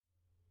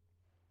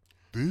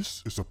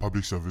This is a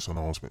public service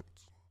announcement.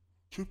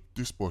 Keep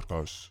this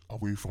podcast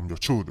away from your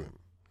children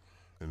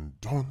and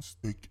don't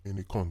take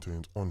any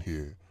content on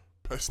here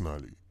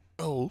personally,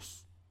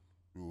 else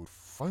we will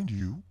find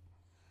you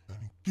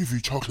and give you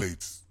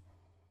chocolates.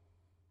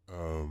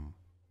 Then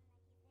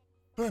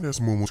there's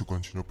Momo to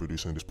continue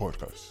producing this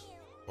podcast,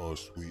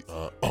 as we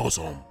are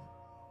awesome.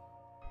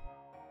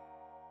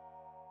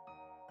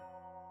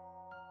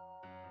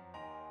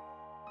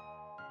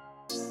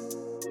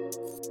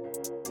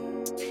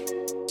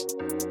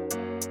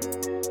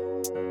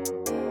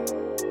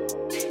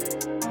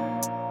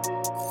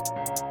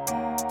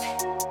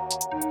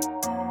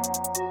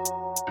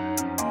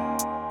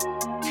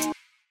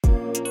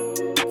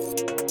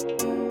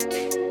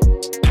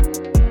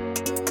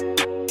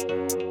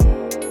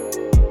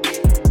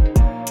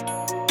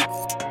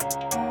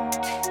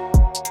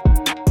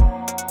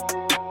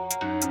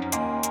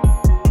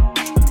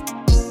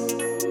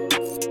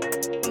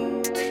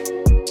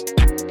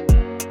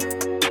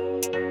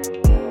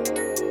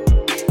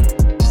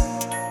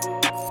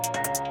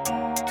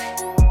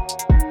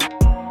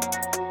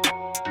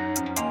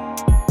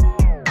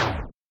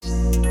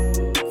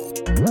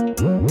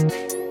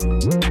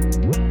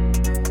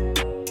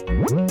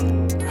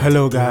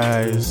 Hello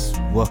guys,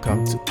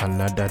 welcome to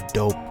another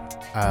dope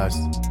ass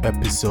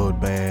episode,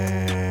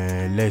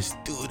 man. Let's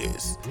do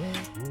this.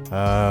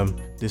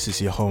 This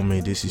is your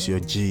homie, this is your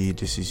G,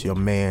 this is your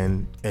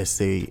man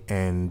SA,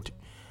 and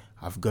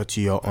I've got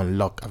you all on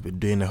lock. I've been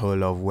doing a whole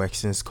lot of work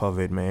since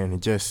COVID, man.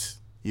 Just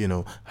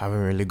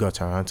haven't really got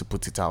around to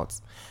put it out.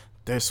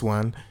 This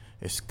one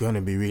is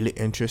gonna be really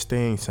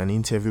interesting. It's an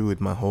interview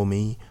with my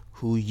homie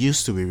who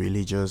used to be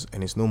religious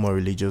and is no more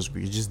religious.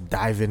 We're just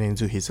diving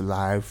into his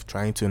life,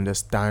 trying to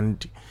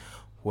understand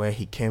where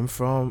he came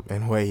from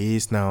and where he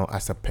is now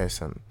as a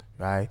person,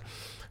 right?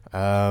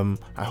 I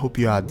hope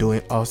you are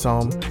doing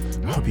awesome.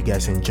 I hope you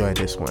guys enjoy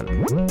this one.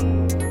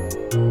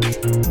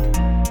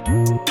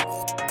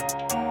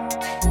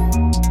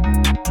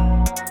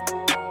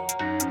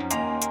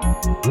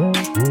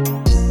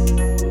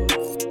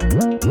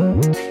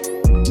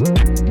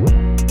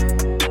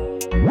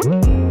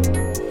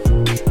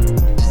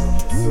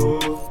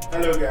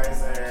 Hello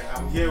guys,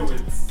 I'm here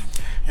with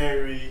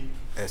Henry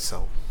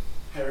Esau.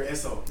 Henry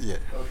Esau. Yeah.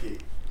 Okay.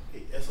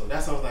 Hey, Esau.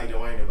 That sounds like the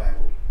one in the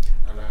Bible.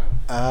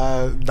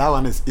 And, That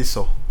one is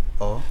Esau.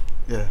 Oh,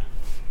 yeah.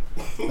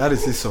 That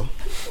is Esau.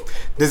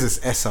 This is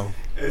Esau.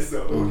 Esau.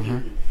 Okay.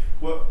 Mm-hmm.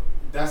 Well,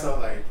 that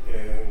sounds like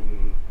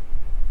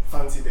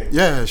fancy then.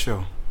 Yeah,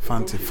 sure.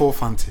 Fancy. Okay. Full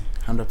fancy.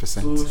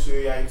 100%. So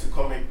you are into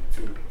comic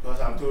too? Because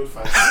I'm told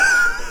fancy.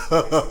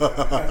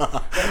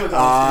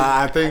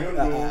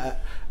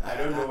 I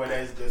don't know whether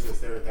it's just a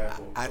stereotype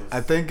or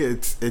I think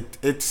it's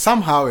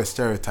somehow a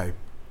stereotype.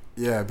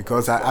 Yeah,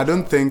 because I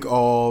don't think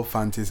all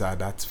fancies are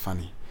that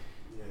funny.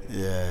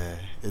 Yeah,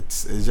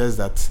 it's just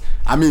that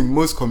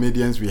most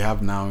comedians we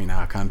have now in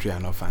our country are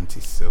not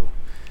fancies, so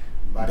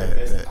but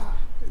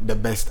the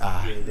best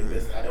are. Yeah, the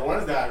best are the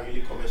ones that are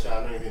really commercial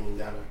are not even in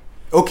Ghana.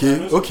 Okay.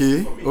 That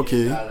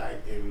are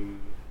like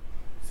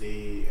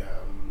say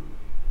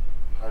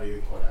how do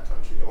you call that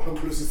country? The one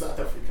close to South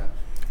Africa.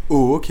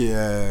 Oh, okay.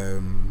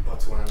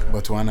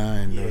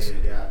 Botswana and those.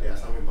 There are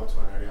some in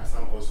Botswana. There are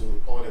some also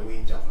all the way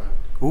in Japan.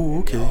 Oh,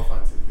 okay. They are all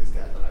fancy. These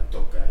guys are like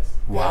top guys.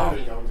 Wow.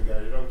 They don't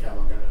care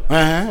about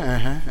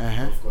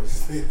Ghana. Of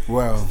course.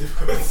 Well. It's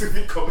difficult to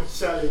be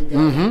commercial in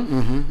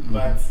Ghana.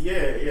 But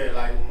yeah,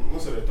 like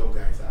most of the top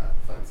guys are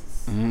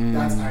fancies.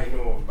 That I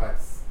know of, but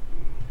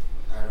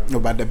I don't know. No,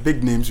 but the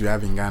big names we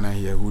have in Ghana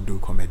here who do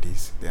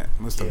comedies,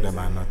 most of them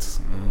are not.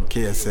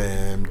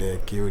 KSM, the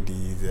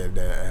KODs,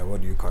 the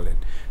what do you call it?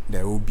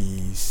 The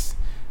OBs,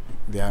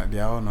 they are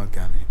all not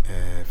Ghana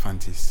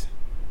fancies.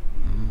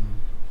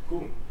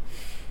 Cool.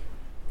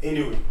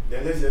 Anyway,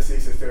 then let's just say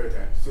it's a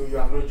stereotype. So you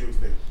have no jokes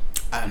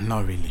there?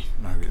 Not really.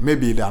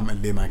 Maybe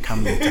they might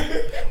come later.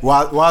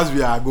 Whilst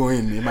we are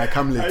going, they might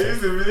come later. I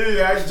used to believe you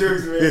had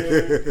jokes,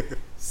 man.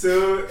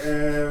 So,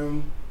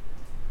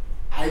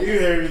 I knew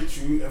Henry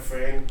through a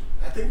friend.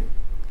 I think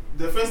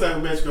the first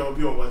time we met will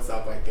be on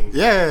WhatsApp, I think.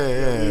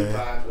 Yeah.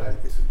 Back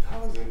like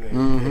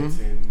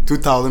 2013.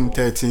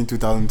 2013,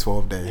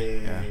 2012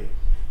 there.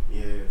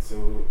 Yeah,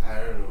 so I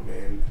don't know,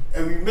 man.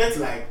 And we met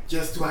like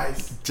just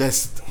twice.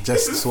 Just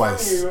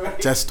twice. Funny, right?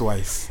 Just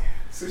twice.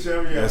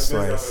 Social media has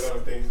messed up a lot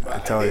of things, but I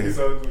think it's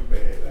all good,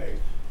 man. Like,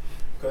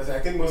 because I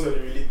think most of the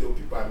really dope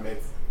people I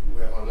met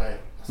were online.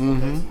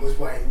 Sometimes most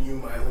people I knew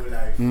my whole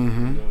life.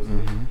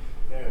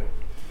 Yeah,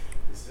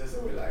 it's just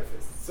the way life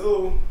is.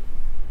 So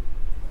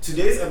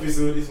today's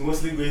episode is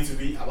mostly going to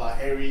be about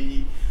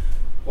Henry,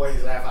 what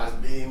his life has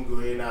been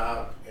growing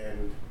up,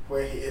 and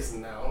where he is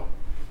now,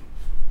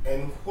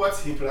 and what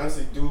he plans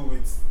to do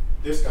with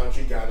this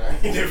country, Ghana,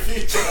 in the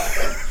future.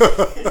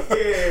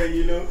 Yeah,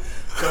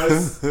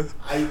 because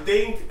I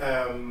think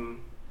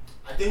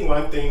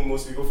one thing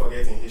most people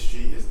forget in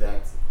history is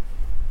that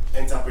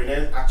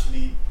entrepreneurs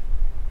actually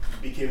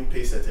became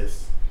pace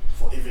setters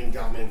for even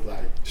government,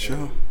 like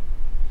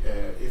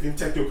even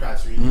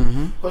technocrats,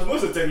 really. Because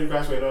most of the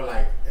technocrats were not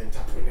like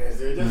entrepreneurs.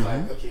 They were just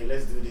like, okay,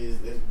 let's do this,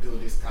 let's build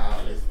this this car,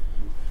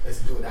 let's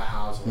build that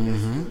house, or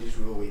let's build this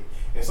railway.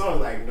 And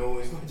someone's like, no,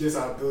 it's not just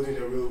about building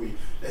the railway.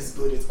 Let's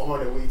build it all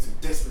the way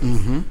to this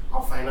place.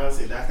 I'll finance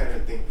it, that kind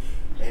of thing.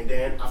 And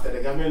then after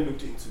the government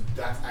looked into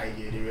that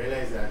idea, they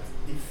realized that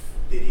if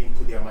they didn't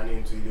put their money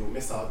into it, they will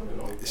miss out on the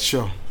long term.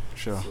 Sure.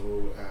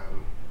 So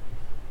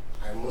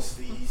I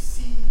mostly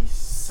see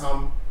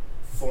some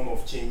form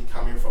of change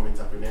coming from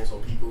entrepreneurs or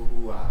people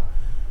who are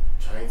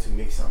trying to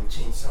make some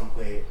change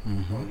somewhere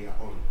on their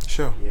own.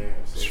 Sure. Yeah.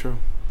 So, sure.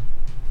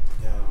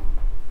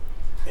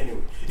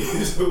 Anyway,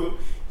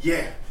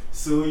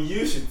 so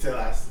you should tell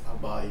us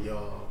about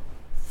your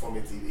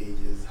formative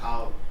ages.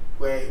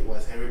 Where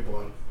was Henry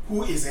born?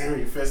 Who is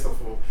Henry, first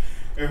of all?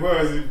 And where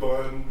was he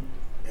born?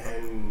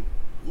 And,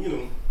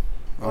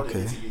 all the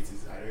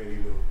activities, I don't really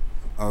know.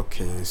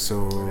 Okay,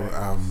 so,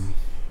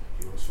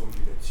 he was from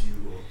the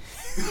tube.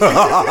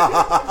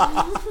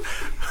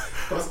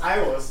 Because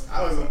I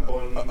wasn't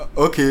born.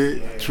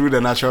 Through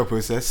the natural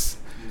process.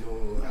 No,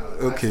 I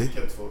was actually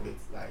kept for a bit.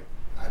 Like,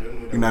 I don't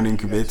know. In an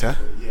incubator?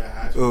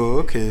 Yeah.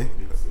 Okay.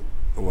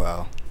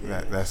 Wow,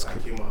 that's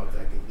cool. cool. I came out,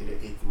 I think, in the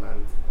 8th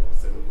month or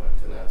 7th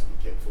month, and I had to be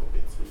kept for a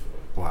bit before.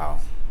 Wow.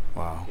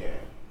 Yeah.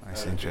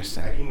 That's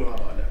interesting. I didn't know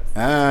about that. I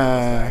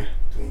was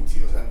like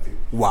 20 or something.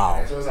 Wow.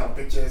 I saw some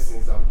pictures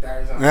and some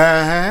diaries.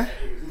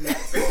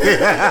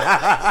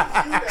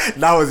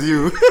 That was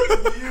you.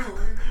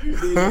 You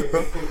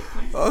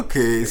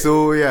Okay,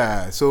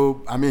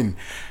 so I mean,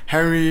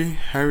 Henry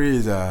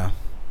is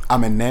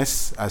I'm a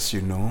nurse, as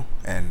you know,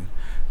 and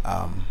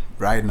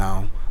right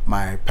now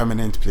my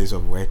permanent place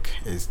of work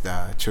is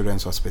the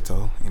Children's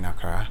Hospital in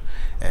Accra,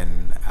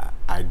 and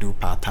I do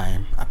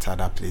part-time at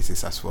other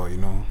places as well,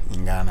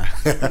 in Ghana.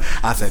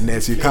 As a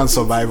nurse, you can't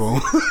survive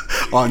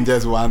on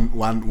just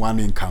one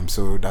income,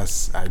 so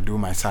I do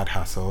my side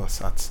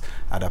hustles at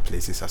other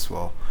places as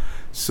well.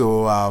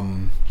 So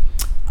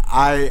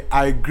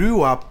I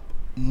grew up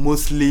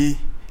mostly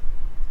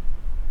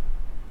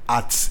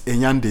at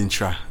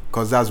Enyandentra,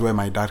 because that's where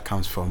my dad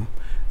comes from.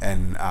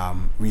 And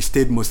we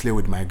stayed mostly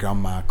with my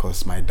grandma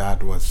because my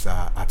dad was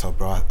at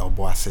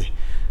Obuasi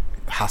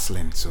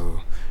hustling.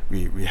 So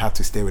we had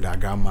to stay with our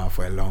grandma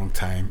for a long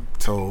time.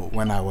 So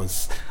when I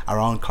was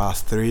around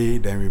class 3,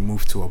 then we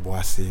moved to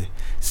Obuasi,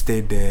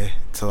 stayed there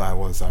till I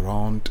was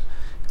around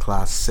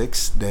class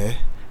 6 there.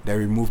 Then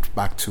we moved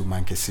back to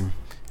Mankesim.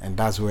 And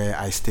that's where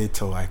I stayed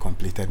till I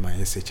completed my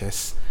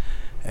SHS.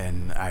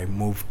 And I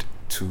moved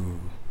to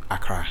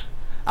Accra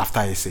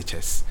after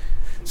SHS.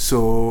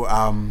 So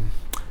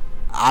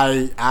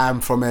I am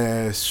from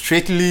a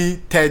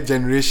strictly third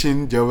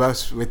generation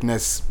Jehovah's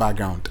Witness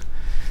background.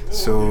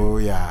 So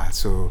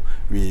so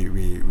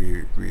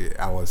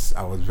I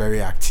was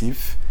very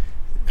active,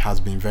 has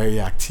been very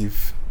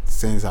active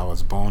since I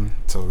was born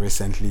till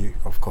recently,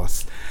 of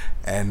course.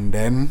 And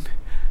then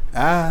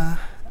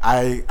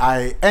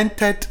I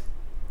entered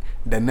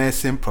the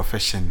nursing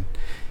profession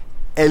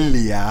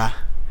earlier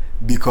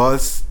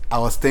because I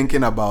was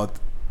thinking about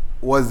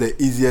what's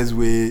the easiest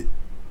way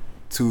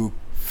to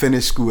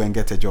finish school and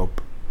get a job.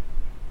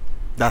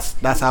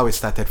 That's how it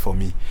started for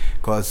me,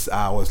 because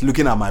I was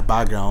looking at my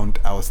background.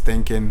 I was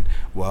thinking,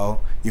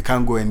 well, you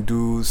can't go and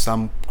do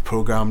some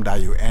program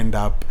that you end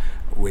up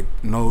with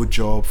no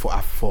job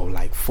for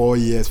like 4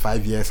 years,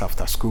 5 years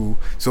after school.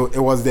 So it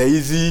was the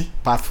easy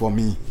path for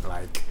me.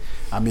 Like,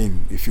 I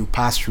mean, if you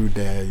pass through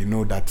there, you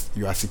know that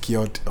you are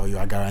secured or you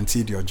are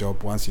guaranteed your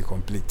job once you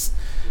complete.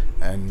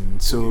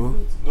 And so,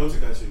 not to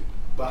catch you,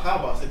 but how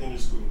about secondary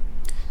school?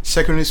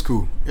 Secondary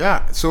school,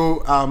 yeah.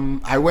 So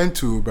I went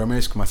to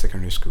Bremer Kuma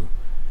Secondary School.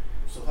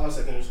 So how's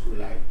secondary school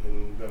like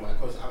in Bremer?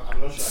 Because I'm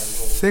not sure I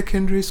know.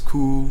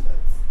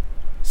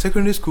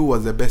 Secondary school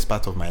was the best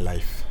part of my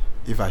life,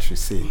 if I should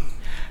say.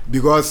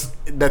 Because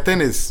the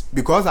thing is,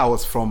 because I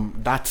was from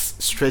that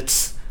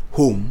strict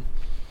home,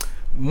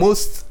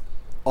 most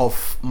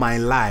of my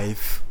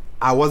life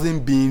I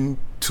wasn't being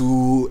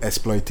too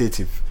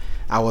exploitative.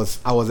 I was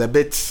a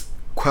bit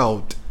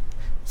quelled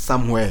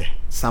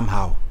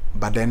somehow.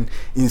 But then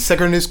in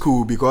secondary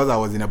school, because I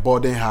was in a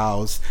boarding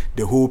house,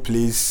 the whole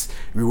place,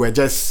 we were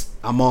just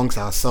amongst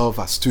ourselves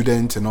as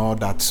students and all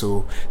that.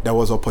 So there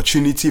was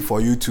opportunity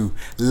for you to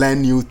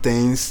learn new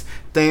things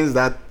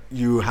that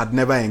you had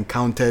never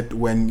encountered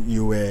when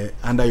you were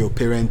under your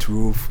parent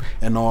roof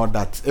and all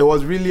that. It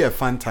was really a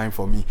fun time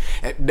for me.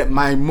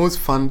 My most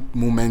fun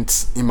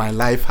moments in my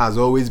life has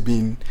always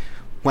been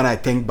when I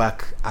think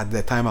back at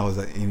the time I was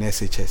in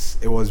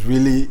SHS. It was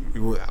really,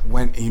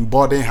 when in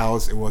boarding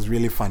house, it was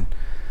really fun.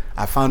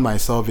 I found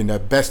myself in the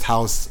best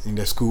house in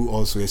the school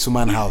also, a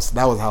Suman house.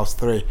 That was house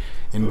 3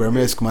 in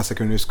Bremer Kuma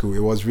Secondary School. It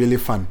was really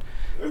fun.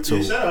 Okay,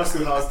 so, shout out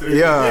to house 3.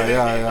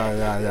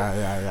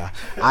 Yeah.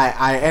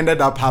 I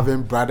ended up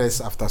having brothers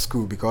after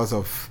school because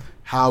of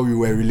how we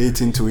were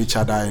relating to each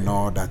other and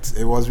all that.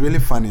 It was really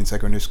fun in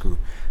secondary school.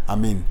 I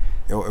mean,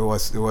 it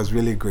was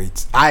really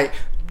great.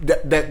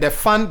 The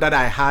fun that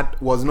I had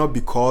was not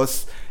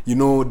because,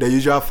 the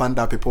usual fun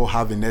that people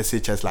have in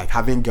SHS, like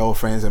having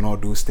girlfriends and all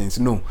those things.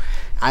 No,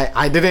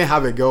 I didn't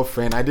have a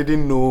girlfriend. I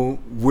didn't know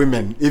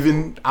women,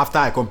 even after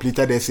I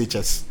completed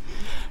SHS.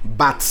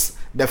 But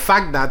the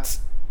fact that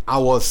I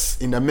was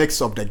in the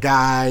mix of the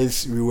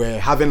guys, we were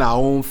having our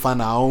own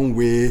fun, our own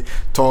way,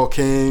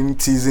 talking,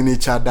 teasing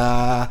each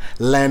other,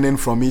 learning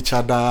from each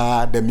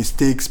other, the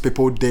mistakes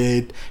people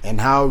did,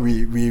 and how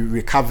we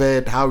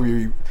recovered, how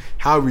we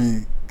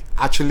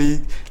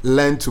actually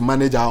learned to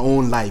manage our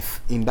own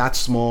life in that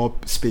small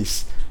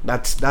space.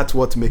 That's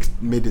what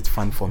made it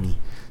fun for me.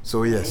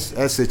 So yes,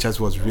 SHS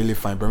was really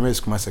fun. Primary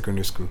School,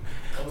 secondary school,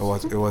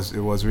 it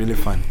was really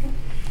fun.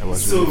 It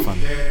was really fun.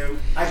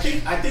 I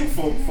think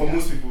for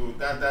most people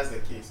that's the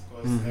case,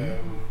 because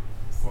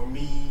for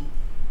me,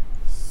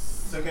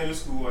 secondary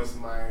school was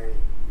my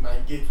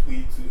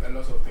gateway to a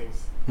lot of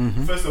things.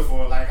 First of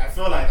all, like I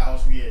felt like I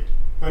was weird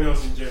when I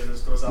was in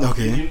JSS, because I was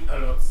reading a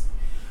lot.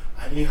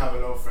 I didn't have a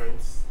lot of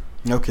friends.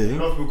 Okay. A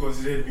lot of people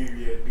considered me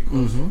weird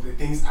because of the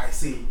things I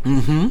say.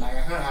 Like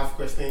I can't have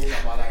questions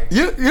about like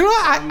you know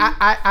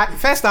I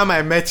first time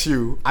I met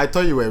you, I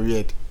thought you were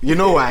weird. You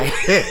know why?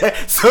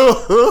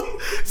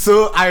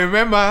 so I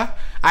remember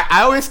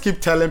I always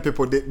keep telling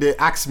people, they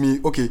ask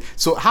me, okay,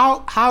 so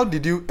how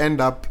did you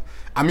end up,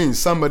 I mean,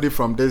 somebody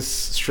from this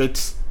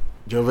straight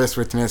Jehovah's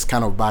Witness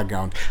kind of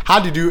background, how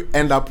did you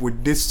end up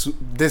with this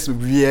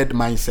weird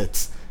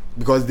mindset?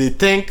 Because they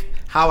think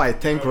how I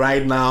think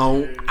right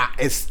now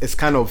is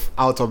kind of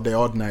out of the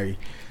ordinary.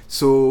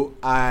 So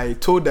I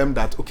told them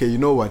that, okay, you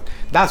know what?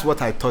 That's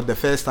what I thought the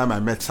first time I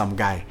met some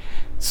guy.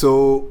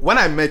 So when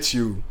I met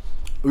you,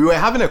 we were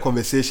having a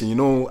conversation, you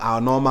know, our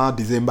normal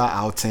December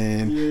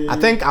outing. Yeah. I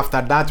think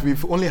after that,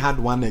 we've only had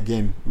one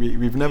again.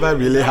 We've never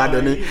really had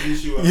any.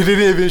 You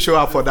didn't even show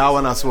up for that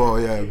one as well,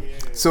 yeah.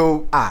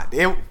 So,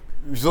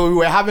 so we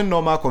were having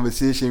normal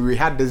conversation. We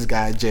had this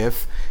guy,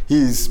 Jeff.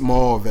 He's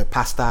more of a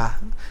pastor.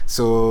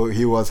 So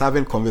he was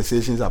having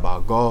conversations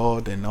about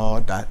God and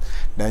all that.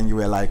 Then you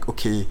were like,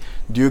 okay,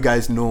 do you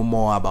guys know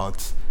more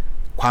about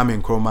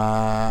Kwame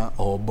Nkrumah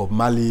or Bob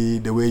Marley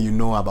the way you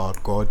know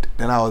about God?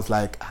 Then I was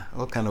like,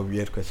 what kind of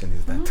weird question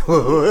is that?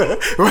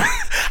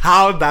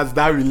 How does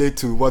that relate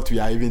to what we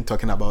are even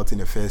talking about in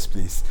the first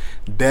place?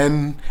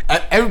 Then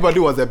everybody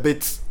was a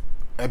bit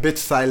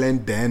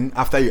silent then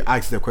after you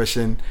asked the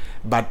question,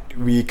 but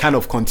we kind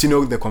of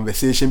continued the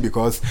conversation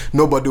because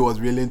nobody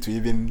was willing to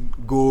even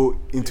go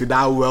into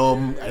that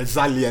realm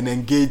exactly and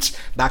engage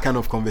that kind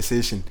of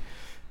conversation.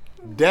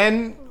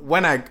 Then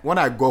when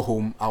I go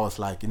home, I was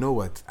like, you know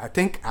what, I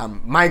think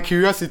my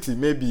curiosity,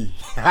 maybe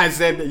I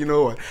said, you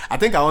know what, I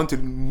think I want to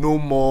know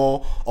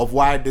more of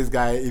why this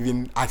guy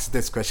even asked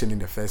this question in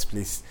the first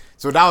place.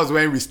 So that was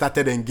when we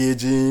started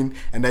engaging,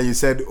 and then you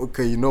said,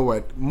 okay, you know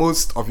what,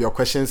 most of your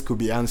questions could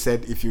be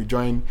answered if you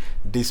join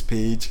this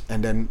page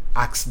and then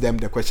ask them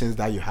the questions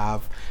that you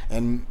have.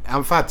 And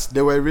in fact,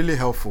 they were really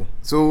helpful.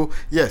 So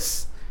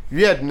yes,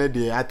 weird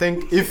Nede. I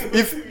think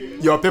if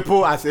your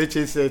people as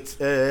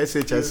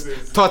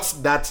SHS thought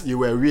that you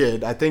were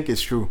weird, I think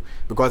it's true,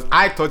 because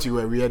I thought you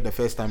were weird the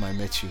first time I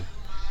met you.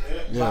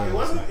 Yeah.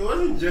 But it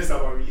wasn't just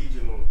about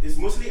religion. It's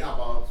mostly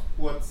about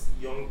what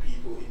young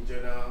people in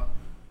general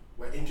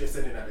were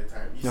interested in at the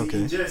time. You see,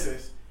 in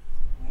Genesis,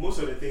 most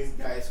of the things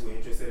guys were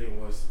interested in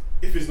was,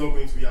 if it's not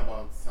going to be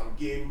about some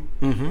game,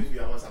 it's going to be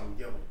about some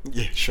girl.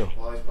 Yeah, sure.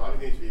 Or it's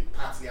probably going to be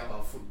partly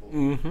about football.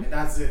 And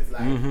that's it.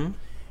 Like,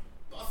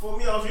 but for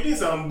me, I was reading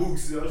some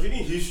books, I was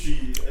reading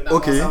history, and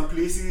about some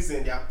places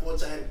and their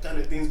culture and kind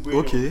of things going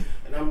on.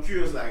 And I'm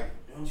curious, like,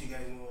 don't you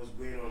guys know what's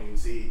going on in,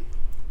 say,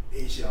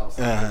 Asia or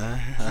something?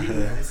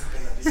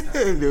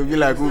 They'll be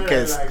like, who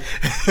cares?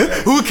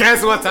 Who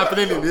cares what's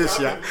happening in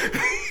Asia?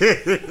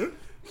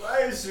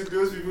 Why should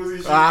those people's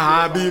issues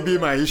be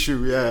my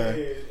issue? Yeah.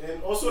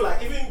 And also,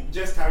 like, even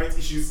just current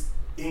issues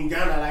in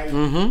Ghana, like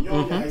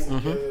young guys, no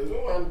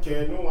one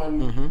cared, no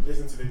one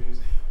listened to the news.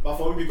 But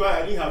for me, because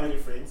I didn't have any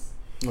friends,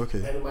 and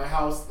in my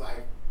house,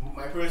 like,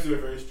 my parents were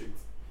very strict.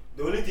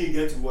 The only thing you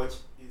get to watch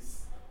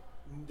is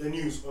the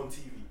news on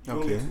TV. You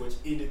don't get to watch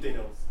anything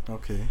else.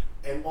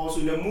 And also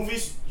the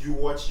movies you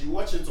watch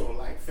it on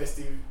like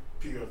festive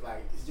period.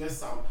 Like it's just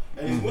some,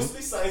 and it's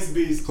mostly science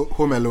based.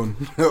 Home Alone.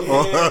 Home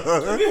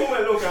Alone.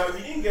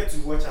 We didn't get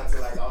to watch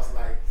until like I was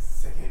like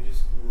secondary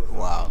school.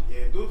 Wow.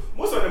 Yeah.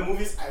 Most of the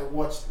movies I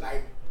watched,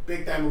 like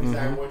big time movies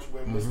I watched,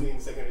 were mostly in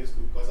secondary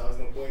school because I was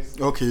in the boys.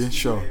 Okay.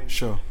 Sure.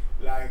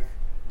 Like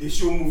they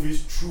show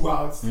movies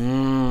throughout,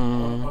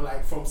 on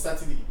like from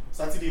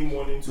Saturday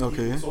morning to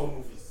evening, saw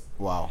movies.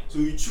 Wow. So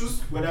you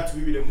choose whether to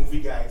be with the movie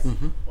guys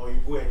or you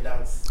go and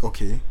dance.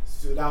 Okay.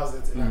 So that was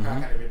it. In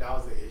that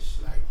was the ish.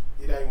 Like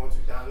either you want to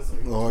dance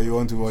or you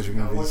want to watch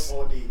movies. Watch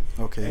all day.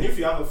 Okay. And if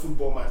you have a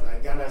football match,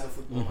 like Ghana has a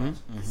football match,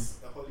 it's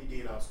a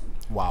holiday in our school.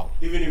 Wow.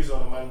 Even if it's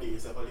on a Monday,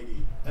 it's a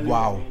holiday. And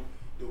wow.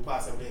 They'll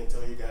pass something and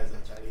tell you guys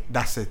that Charlie.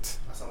 That's it.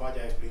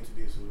 Asamaja is playing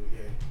today, so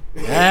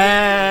yeah.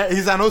 Yeah,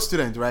 he's an old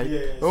student, right?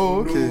 Yeah.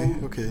 So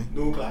okay.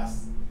 No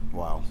class.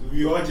 Wow. So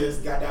we all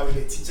just gather with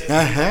the teachers.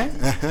 Yeah.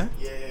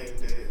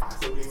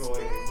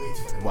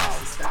 Wow.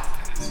 It's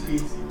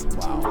crazy.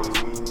 Wow.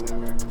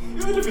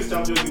 Even if it's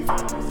Champions League.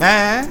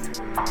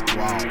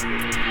 Wow.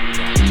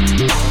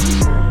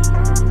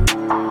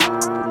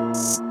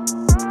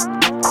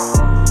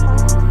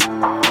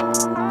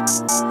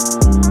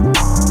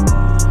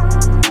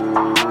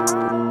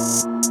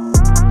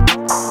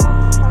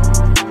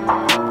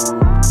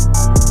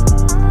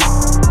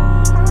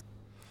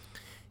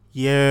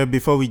 Yeah,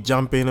 before we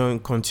jump in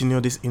and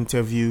continue this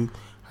interview,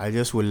 I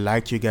just would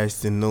like you guys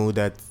to know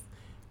that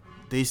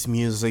this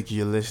music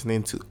you're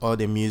listening to, all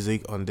the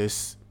music on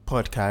this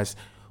podcast,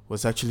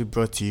 was actually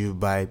brought to you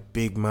by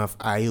Big Mouth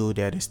IO.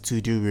 They're the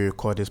studio we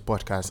record this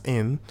podcast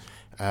in.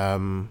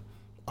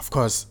 Of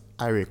course,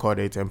 I record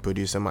it and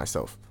produce it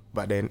myself.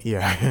 But then,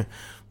 yeah,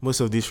 most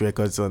of these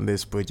records on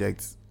this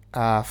project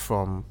are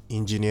from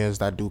engineers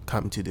that do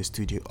come to the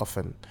studio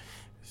often.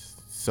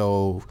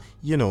 So,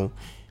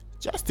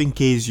 just in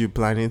case you're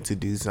planning to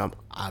do some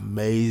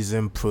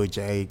amazing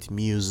project,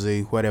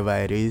 music, whatever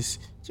it is,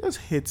 just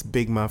hit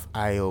Big Mouth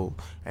IO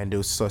and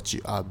they'll sort you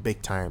out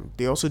big time.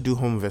 They also do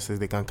home visits.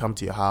 They can come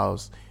to your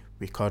house,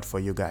 record for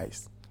you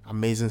guys.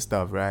 Amazing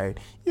stuff, right?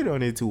 You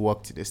don't need to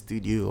walk to the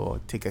studio or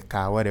take a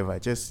car, whatever.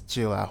 Just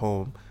chill at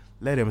home.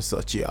 Let them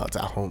sort you out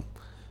at home.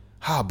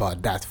 How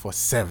about that for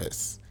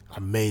service?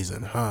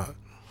 Amazing, huh?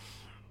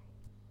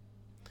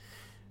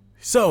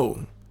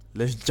 So,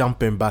 let's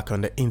jump in back on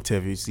the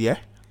interviews, yeah?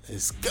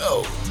 Let's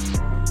go.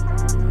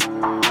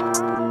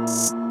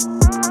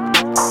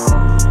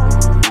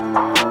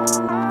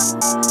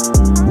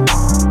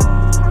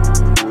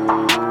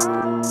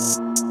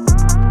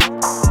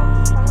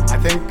 I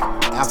think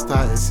after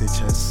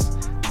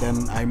SHS,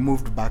 then I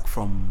moved back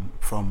from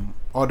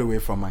all the way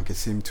from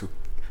Mankesim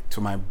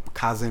to my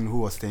cousin who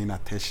was staying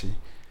at Teshi.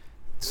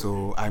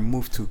 So I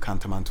moved to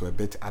Kantamanto a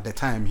bit. At the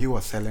time, he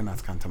was selling at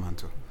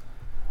Kantamanto.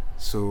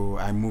 So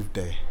I moved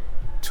there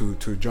to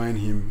join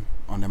him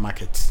on the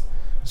market.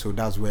 So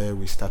that's where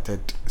we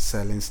started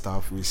selling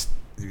stuff.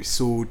 We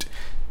sold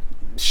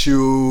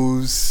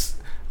shoes,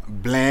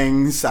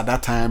 blanks. At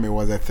that time, it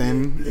was a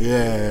thing.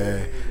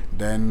 Yeah.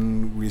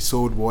 Then we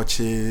sold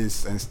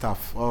watches and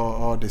stuff,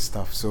 all this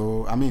stuff.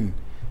 So I mean,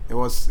 it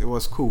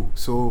was cool.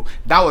 So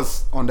that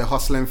was on the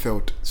hustling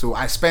field. So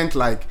I spent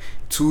like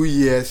 2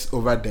 years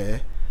over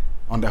there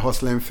on the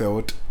hustling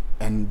field,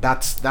 and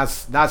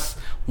that's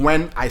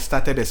when I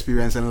started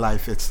experiencing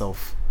life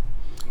itself.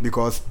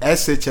 Because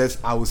SHS,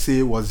 I would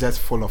say, was just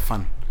full of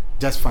fun.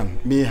 Just fun.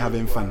 Me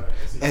having fun.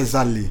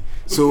 Exactly.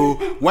 So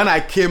when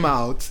I came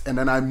out and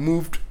then I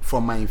moved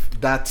from my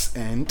dad's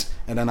end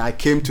and then I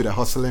came to the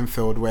hustling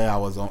field where I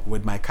was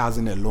with my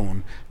cousin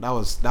alone, that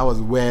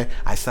was where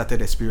I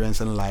started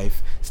experiencing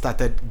life,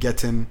 started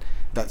getting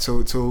that.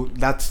 So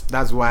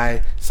that's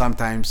why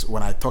sometimes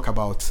when I talk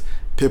about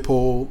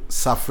people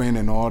suffering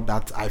and all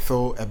that, I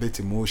feel a bit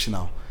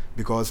emotional.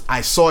 Because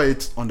I saw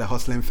it on the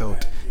hustling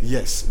field.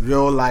 Yes,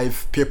 real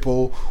life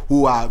people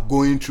who are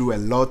going through a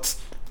lot.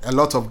 A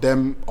lot of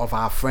them, of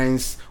our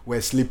friends,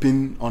 were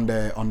sleeping on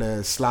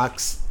the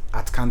slacks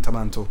at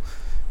Kantamanto.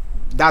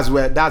 That's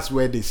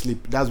where they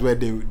sleep. That's where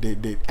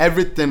they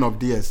everything of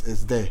theirs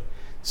is there.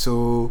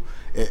 So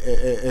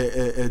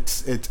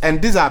it's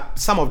and these are,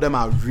 some of them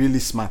are really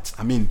smart.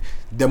 I mean,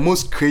 the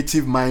most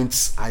creative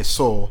minds I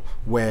saw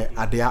were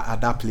at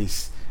that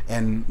place.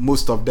 And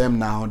most of them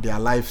now, their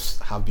lives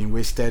have been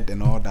wasted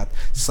and all that.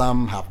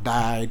 Some have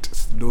died.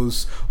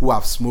 Those who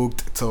have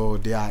smoked, so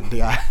they are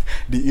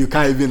you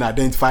can't even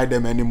identify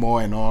them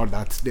anymore and all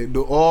that.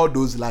 All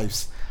those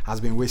lives has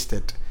been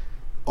wasted,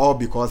 all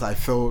because I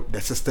feel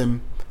the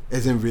system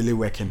isn't really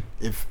working.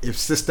 If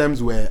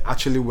systems were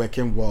actually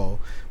working well,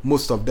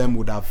 most of them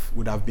would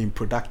have been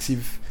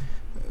productive.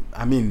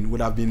 I mean,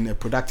 would have been a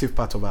productive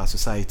part of our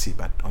society.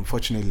 But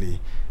unfortunately,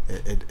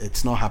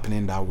 it's not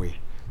happening that way.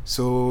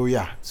 So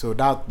yeah, so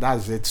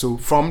that's it. So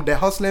from the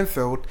hustling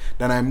field,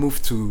 then I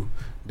moved to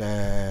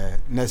the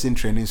nursing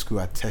training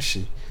school at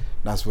Teshi.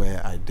 That's where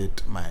I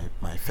did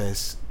my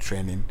first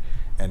training,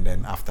 and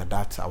then after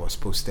that I was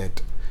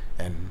posted,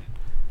 and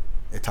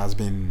it has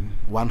been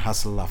one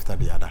hustle after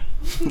the other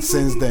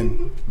since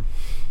then.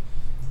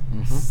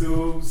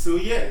 Mm-hmm. So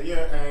yeah,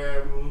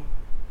 it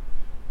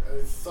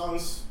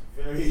sounds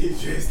very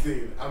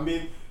interesting. I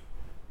mean,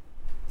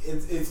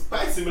 it's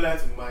quite similar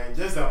to mine,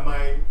 just that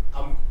mine,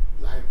 I'm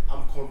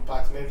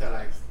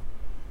compartmentalized,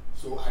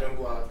 so I don't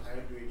go out, I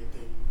don't do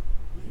anything,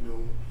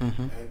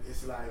 Mm-hmm. And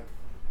it's like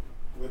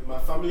with my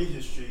family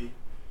history,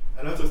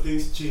 a lot of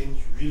things change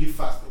really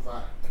fast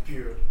over a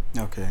period.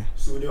 Okay.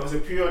 So there was a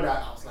period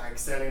that I was like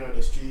selling on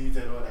the streets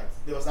and all that.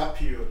 There was that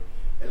period.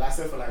 It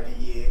lasted for like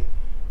a year,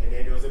 and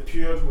then there was a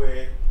period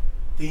where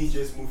things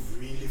just moved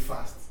really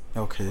fast.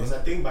 Okay. Because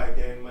I think by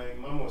then my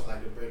mom was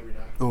like the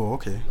breadwinner. Oh,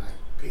 okay. Like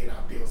paying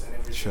our bills and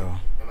everything. Sure.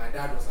 And my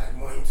dad was like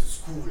more into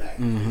school, like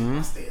his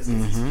masters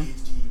and his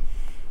PhD.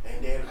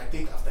 And then I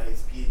think after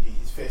his PhD,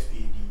 his first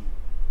PhD,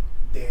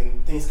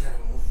 then things kind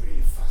of moved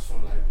really fast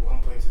from like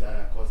one point to the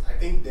other. Because I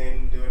think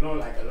then there were not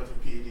like a lot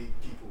of PhD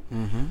people.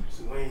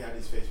 So when he had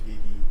his first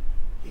PhD,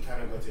 he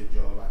kind of got a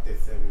job at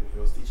 37. He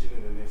was teaching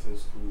in the nursing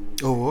school.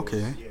 Oh,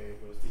 okay. He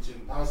was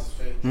teaching. That was his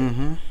first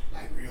job,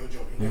 like real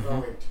job. He never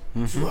worked.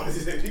 2 hours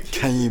is everything.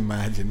 Can you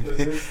imagine?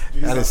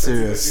 That is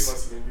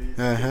serious.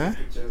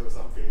 Pictures or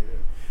something.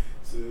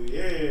 So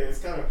yeah, it's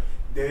kind of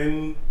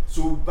then.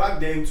 So back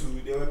then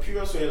too, there were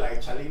periods where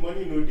like Charlie,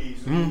 money no days,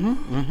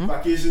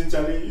 vacation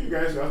Charlie, you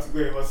guys will have to go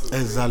and hustle.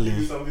 Exactly. Give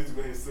you something to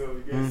go and sell.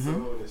 You guys sell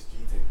on the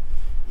street. And,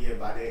 yeah,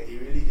 but then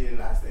it really didn't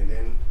last. And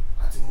then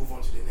had to move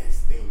on to the next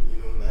thing,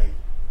 like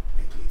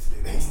quickly to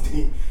the next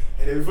thing.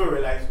 And then before we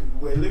realized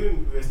we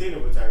were staying in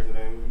Butari and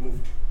then we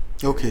moved.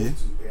 Okay. We moved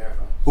to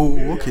Beafa. Oh,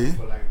 we were okay. here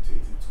for like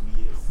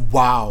 22 years.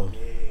 Wow.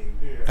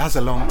 Yeah, that's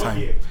a long I'm time.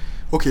 Not here.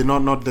 Okay,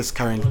 not this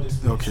current. Not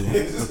this Okay.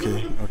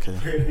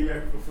 We were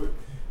here for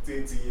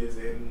 20 years,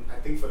 and I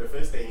think for the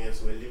first 10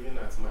 years we were living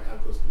at my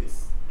uncle's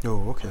place.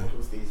 Oh, okay. My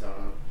uncle stays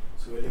around,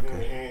 so we were living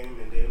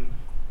with him,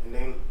 and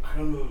then I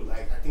don't know,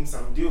 like I think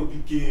some deal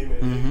came,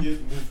 and then we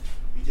just moved.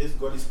 We just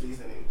got this place,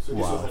 and then so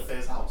this was the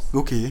first house.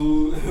 Okay.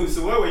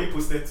 So where were you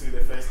posted to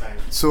the first time?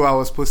 So I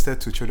was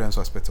posted to Children's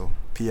Hospital,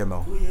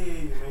 PML. Oh yeah,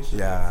 you mentioned.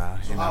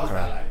 Yeah, so in how was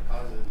Accra. that like?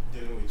 How was it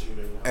dealing with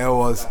children?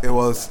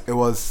 It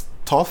was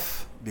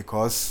tough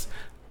because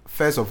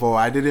first of all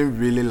I didn't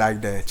really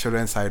like the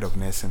children's side of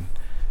nursing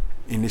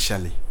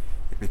initially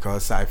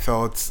because I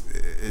felt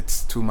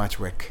it's too much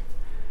work.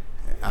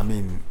 I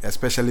mean,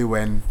 especially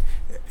when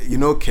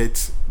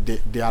kids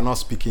they are not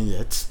speaking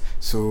yet,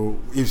 so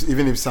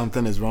even if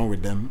something is wrong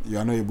with them, you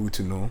are not able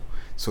to know,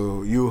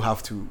 so you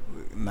have to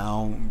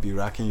now be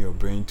racking your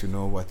brain to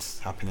know what's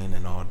happening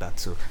and all that.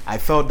 So I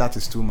felt that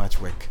is too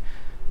much work,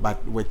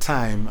 but with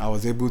time I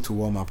was able to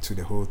warm up to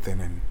the whole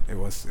thing, and it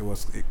was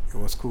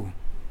cool.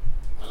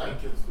 I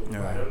like kids though,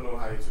 but I don't know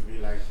how it would be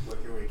like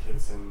working with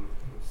kids in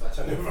such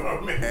an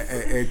environment.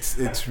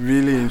 It's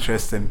really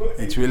interesting.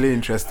 It's really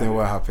interesting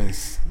what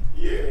happens.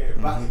 Yeah,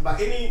 but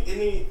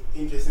any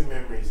interesting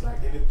memories,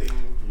 like anything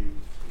you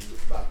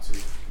look back to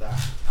that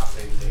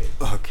happened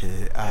there?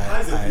 Okay,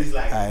 how's the place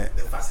like?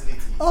 The facility?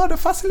 Oh, the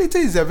facility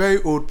is a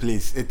very old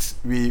place.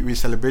 We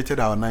celebrated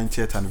our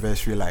 90th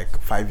anniversary like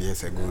 5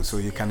 years ago, so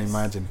you can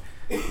imagine.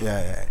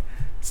 Yeah.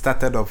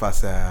 Started off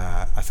as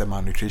a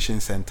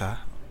malnutrition center,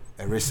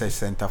 a research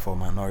center for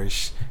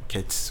malnourished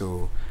kids.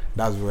 So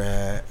that's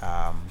where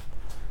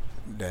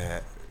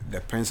the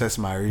Princess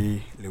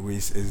Marie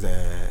Louise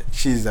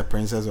she's the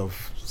princess of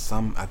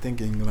I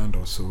think England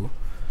or so.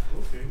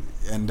 Okay.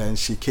 And then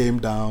she came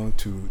down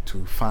to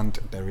fund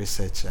the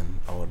research and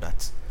all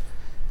that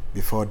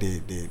before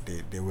they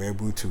were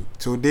able to.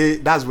 So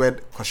that's where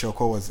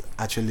Kosciuszko was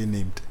actually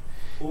named.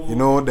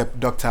 Oh. The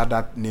doctor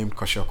that named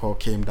Kosciuszko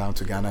came down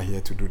to Ghana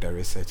here to do the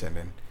research, and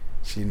then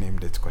she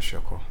named it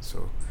Kosciuszko.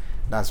 So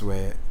that's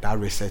where that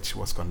research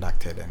was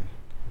conducted and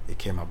it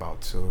came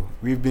about. So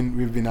we've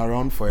been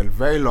around for a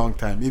very long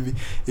time,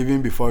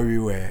 even before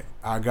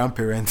our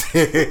grandparents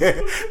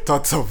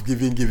thought of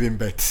giving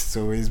birth.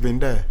 So it's been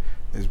there.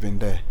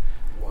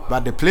 Wow.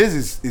 But the place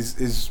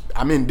is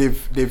I mean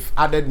they've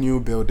added new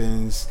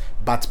buildings,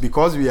 but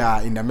because we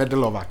are in the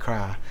middle of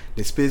Accra,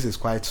 the space is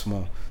quite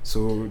small.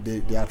 So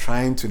they are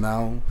trying to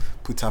now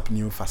put up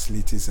new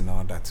facilities and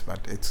all that,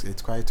 but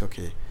it's quite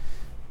okay.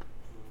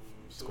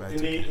 So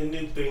any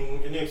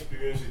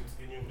experience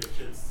with any of the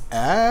kids?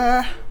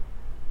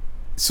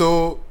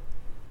 So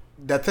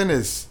the thing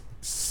is,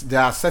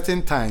 there are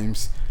certain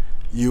times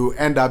you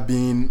end up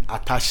being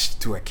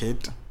attached to a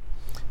kid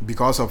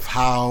because of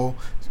how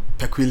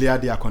peculiar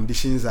their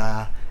conditions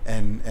are,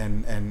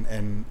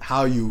 and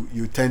how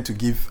you tend to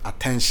give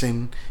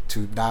attention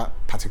to that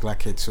particular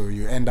kid. So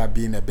you end up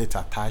being a bit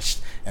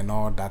attached and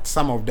all that.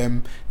 Some of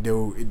them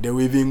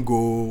they'll even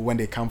go, when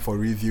they come for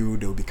review,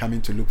 they'll be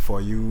coming to look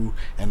for you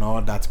and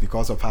all that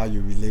because of how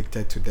you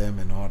related to them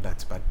and all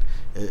that. But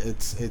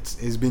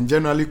it's been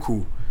generally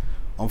cool.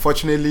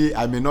 Unfortunately,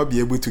 I may not be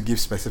able to give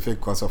specific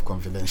because of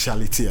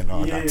confidentiality and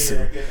all that.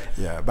 So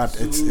but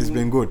so it's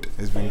been good.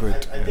 It's been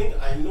good. I think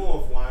I know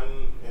of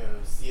one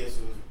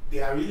CSO. They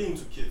are really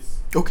into kids.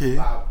 Okay.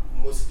 But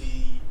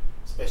mostly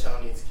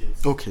special needs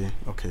kids. Okay.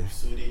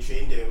 So they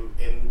train them,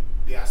 and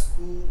their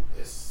school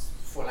is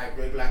for like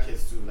regular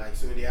kids too. Like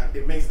so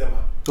they mix them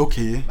up.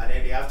 Okay. But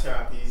then they have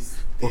therapies.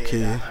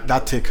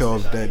 That take care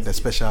of the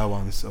special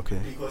ones. Okay.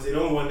 Because they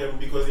don't want them,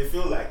 because they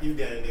feel like if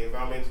they're in the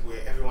environment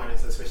where everyone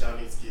is a special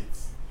needs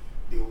kids,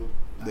 they would.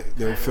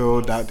 They will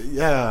feel that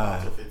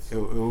it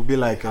will be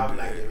like they have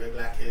like the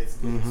regular kids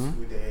go to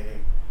school there,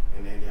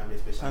 and then they have the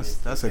special needs.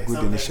 That's a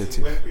good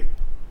initiative. They work with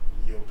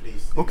your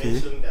place. They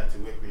mention that to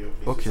work with your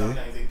place. Okay. So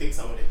sometimes they take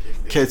some of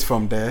the kids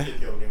from there. Take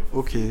care of them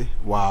for free.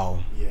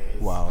 Wow. Yeah,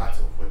 it's part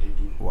of what they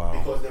do. Wow.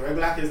 Because the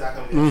regular kids that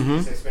come there,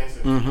 it's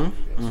expensive.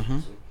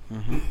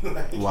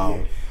 Wow.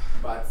 Yeah.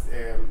 But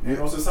and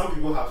also some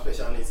people have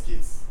special needs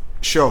kids.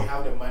 Sure. They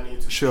have the money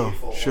to pay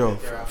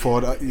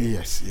for therapy.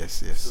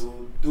 Yes.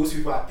 So those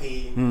people are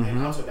paying, and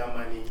out of that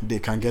money, they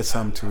can get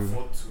some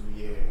to.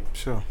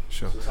 Sure.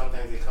 So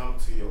sometimes they come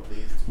to your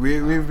place.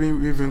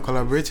 We've been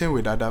collaborating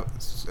with other.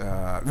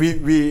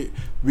 We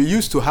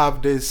used to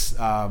have this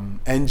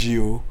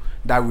NGO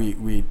that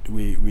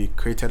we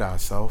created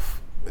ourselves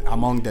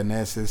among the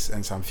nurses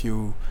and some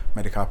few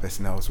medical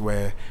personnel,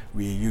 where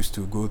we used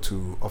to go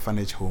to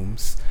orphanage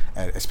homes,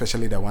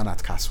 especially the one at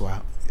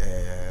Kaswa,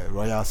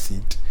 Royal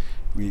Seed.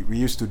 We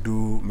used to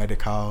do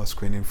medical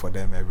screening for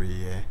them every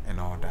year and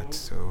all that.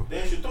 So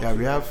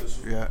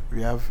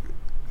we have.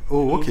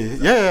 Oh, okay.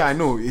 Yeah, I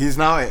know. He's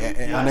now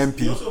an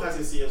MP. He also has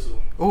a CSO.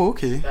 Oh,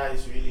 okay. That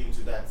is really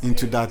into that.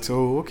 Into that.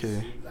 Oh,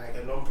 okay. Like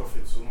a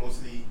non-profit, so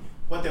mostly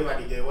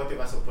whatever they get,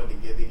 whatever support they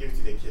get, they give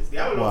to the kids. They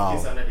have a lot of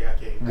kids under their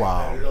care.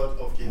 Wow. Like, a lot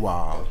of kids.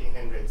 Wow. Talking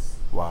hundreds.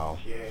 Wow.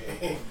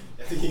 Yeah.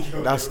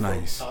 That's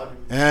nice.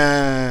 They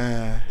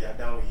Yeah. are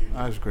down with you.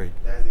 That's great.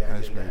 That's the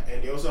That's agenda. great.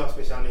 And they also have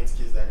special needs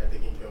kids that are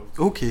taking care of.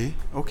 Okay.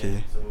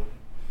 Yeah, so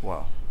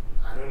Wow.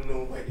 I don't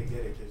know where they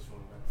get the kids from,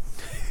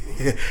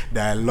 but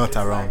There are a lot it's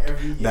around. like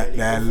every year they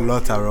There are a go for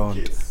lot new around.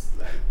 kids,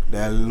 like,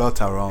 There are a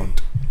lot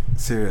around.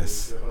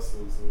 Serious. it's a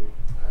hustle, so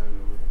I don't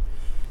know.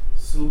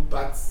 So,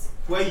 but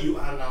where you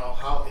are now,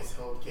 how is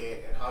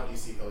healthcare and how do you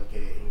see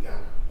healthcare in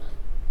Ghana?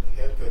 Like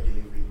the healthcare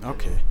delivery.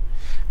 Okay.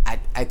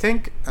 I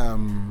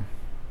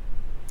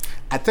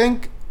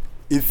think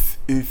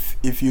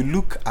if you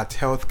look at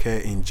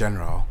healthcare in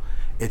general,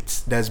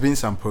 there's been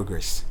some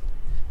progress.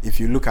 If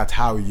you look at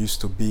how it used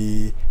to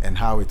be and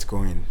how it's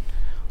going,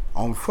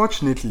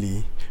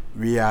 unfortunately,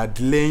 we are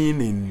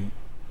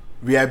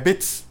a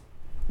bit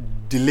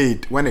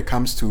delayed when it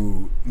comes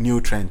to new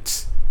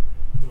trends.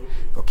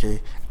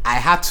 Okay, I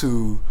had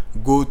to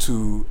go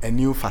to a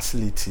new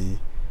facility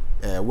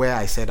where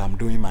I said I'm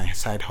doing my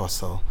side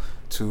hustle.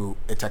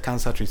 It's a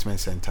cancer treatment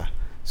center.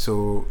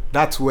 So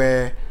that's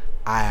where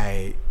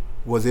I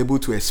was able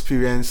to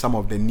experience some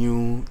of the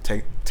new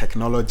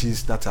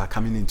technologies that are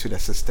coming into the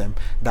system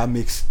that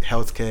makes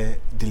healthcare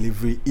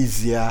delivery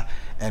easier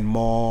and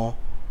more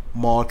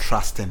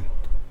trusting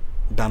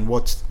than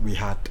what we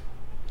had.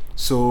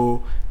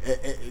 So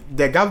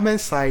the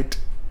government side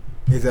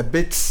is a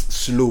bit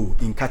slow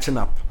in catching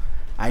up.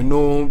 I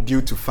know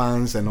due to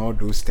funds and all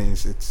those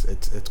things,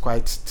 it's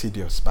quite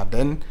tedious. But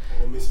then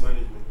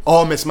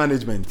or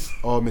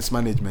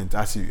mismanagement,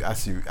 as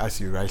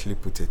you rightly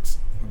put it.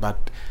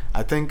 But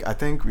I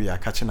think we are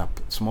catching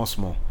up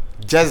small.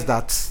 Just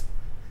that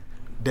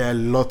there are a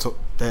lot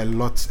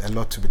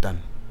to be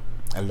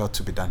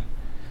done.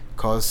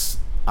 Because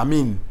I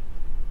mean,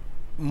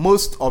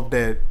 most of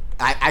the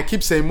I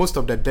keep saying most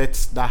of the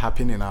deaths that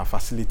happen in our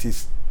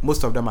facilities,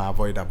 most of them are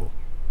avoidable.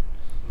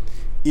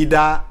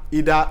 Either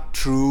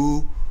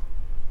through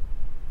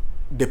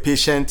the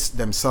patients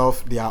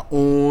themselves, their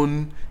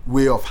own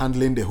way of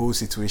handling the whole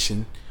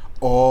situation,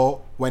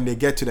 or when they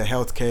get to the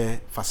healthcare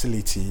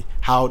facility,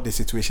 how the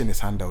situation is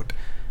handled.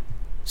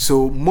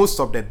 So most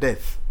of the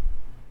death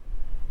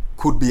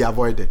could be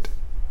avoided.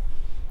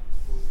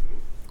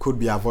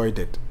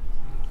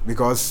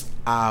 Because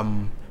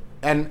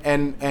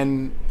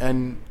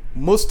and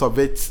most of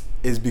it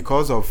is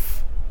because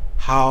of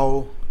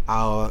how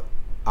our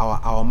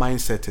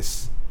mindset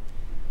is.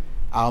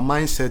 Our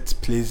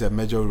mindset plays a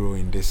major role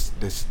in this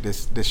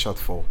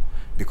shortfall,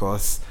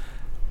 because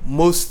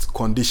most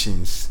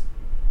conditions,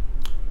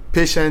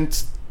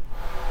 patients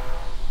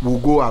will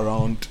go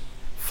around,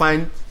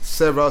 find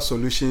several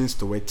solutions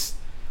to it,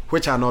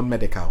 which are not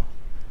medical,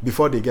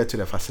 before they get to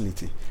the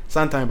facility.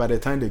 Sometimes by the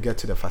time they get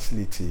to the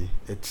facility,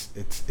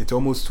 it's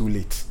almost too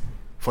late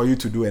for you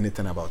to do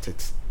anything about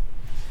it.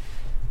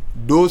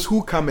 Those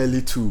who come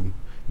early too,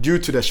 due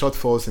to the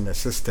shortfalls in the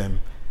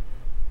system,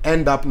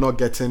 end up not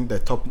getting the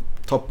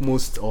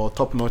topmost or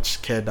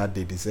top-notch care that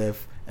they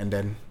deserve, and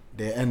then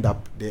they end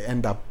up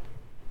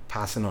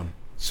passing on.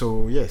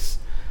 So yes,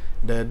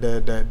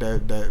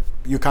 the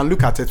you can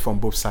look at it from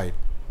both sides,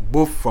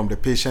 both from the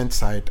patient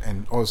side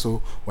and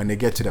also when they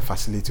get to the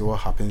facility,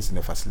 what happens in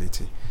the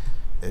facility.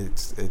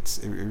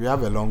 We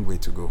have a long way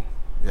to go.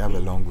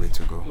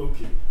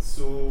 Okay,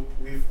 so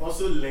we've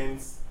also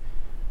learned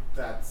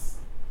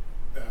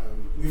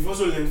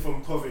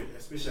from COVID,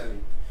 especially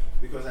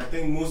because I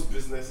think most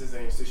businesses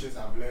and institutions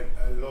have learned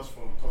a lot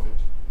from COVID.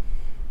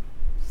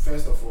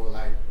 First of all,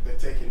 like the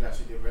tech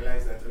industry, they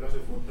realize that a lot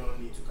of people don't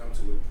need to come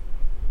to work.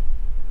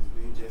 It's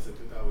being just a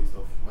total waste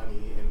of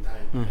money and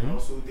time. Mm-hmm. And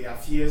also their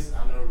fears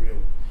are not real.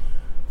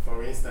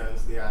 For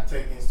instance, there are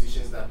tech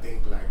institutions that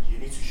think like you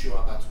need to show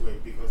up at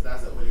work because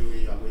that's the only way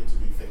you are going to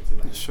be effective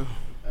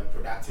and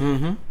productive.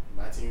 Mm-hmm.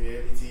 But in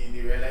reality,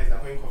 they realized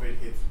that when COVID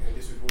hit and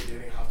these people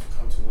didn't have to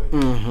come to work,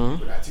 Mm-hmm.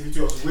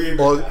 productivity was way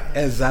better.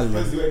 Exactly.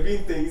 Because they were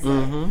doing things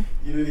like,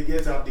 they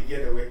get up, they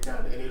get the work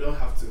done, and they don't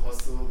have to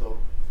hustle or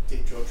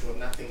take church or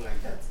nothing like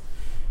that.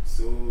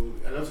 So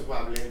a lot of people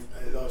have learned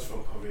a lot from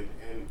COVID,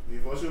 and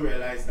we've also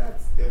realized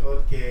that the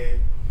healthcare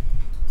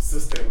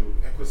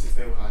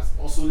ecosystem has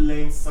also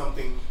learned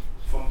something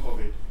from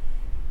COVID.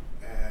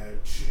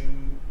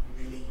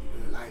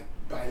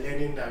 By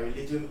learning that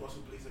religion also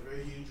plays a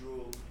very huge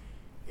role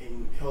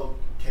in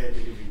healthcare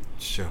delivery.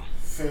 Sure.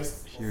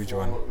 First Huge of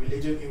all, one.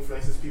 religion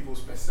influences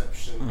people's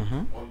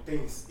perception on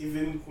things,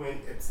 even when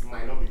it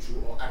might not be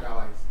true or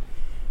otherwise.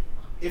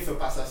 If a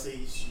pastor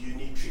says you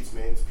need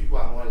treatment, people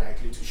are more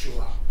likely to show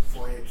up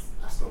for it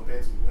as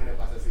compared to when a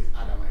pastor says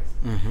otherwise.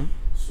 Mm-hmm.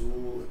 So,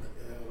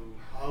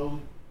 how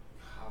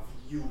have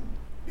you,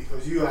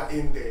 because you are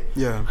in there,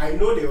 Yeah. I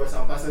know there were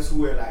some pastors who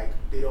were like,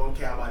 they don't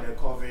care about the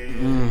COVID,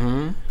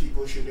 Mm-hmm.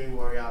 people shouldn't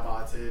worry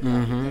about it,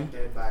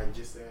 protected by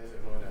Jesus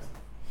and all that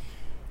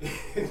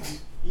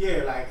stuff.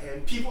 Yeah,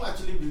 and people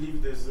actually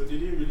believed this, so they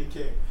didn't really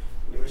care.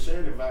 They were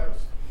sharing the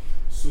virus.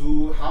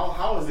 So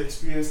how was the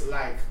experience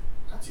like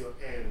at your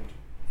end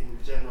in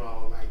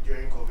general, like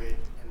during COVID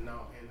and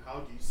now, and how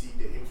do you see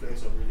the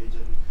influence of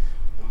religion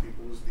on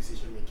people's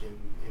decision making,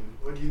 and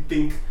what do you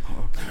think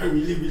can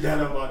really be done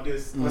about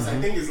this? Because I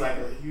think it's like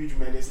a huge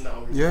menace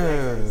now.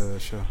 Yeah,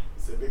 sure.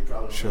 It's a big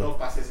problem. Sure. A lot of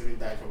pastors even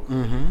died from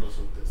COVID because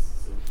of this.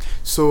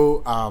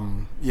 So,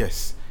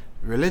 yes,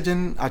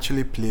 religion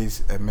actually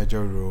plays a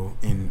major role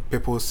in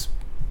people's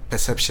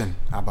perception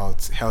about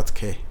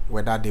healthcare,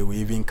 whether they will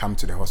even come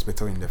to the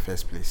hospital in the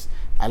first place.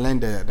 I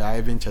learned that there are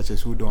even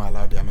churches who don't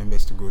allow their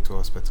members to go to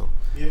hospital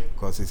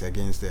because it's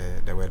against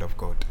the word of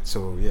God.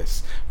 So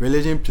yes,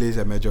 religion plays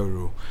a major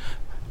role.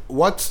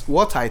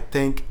 What I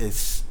think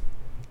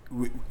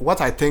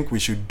we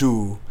should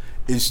do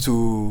is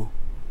to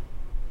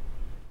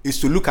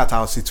look at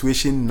our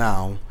situation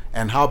now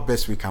and how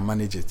best we can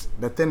manage it.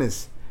 The thing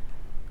is,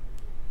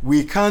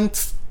 we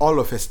can't all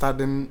of a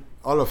sudden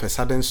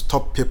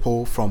stop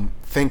people from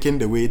thinking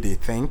the way they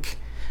think.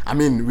 I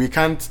mean,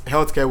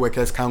 healthcare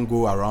workers can't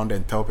go around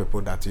and tell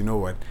people that, you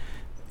know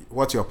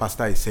what your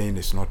pastor is saying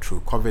is not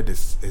true. COVID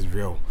is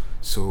real.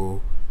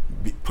 So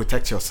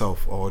protect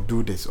yourself or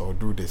do this or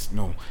do this.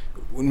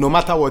 No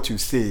matter what you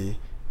say,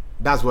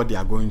 that's what they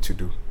are going to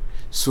do.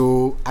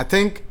 So I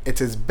think it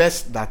is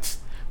best that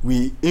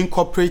we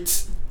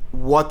incorporate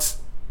what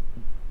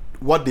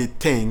they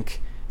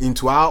think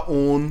into our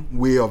own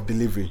way of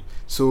delivery.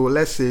 So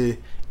let's say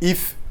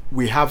if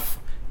we have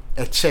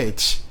a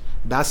church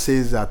that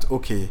says that,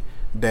 okay,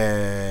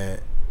 the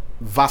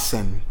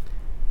vaccine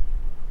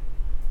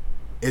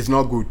is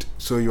not good,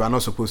 so you are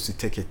not supposed to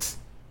take it,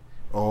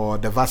 or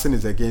the vaccine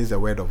is against the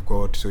word of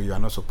God, so you are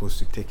not supposed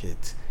to take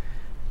it.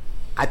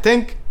 I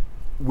think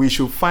we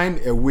should find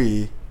a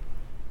way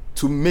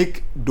to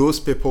make those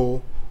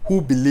people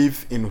who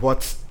believe in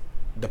what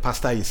the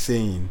pastor is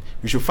saying,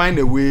 we should find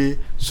a way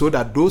so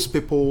that those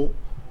people,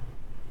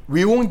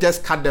 we won't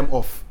just cut them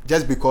off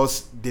just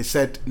because they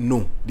said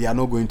no, they are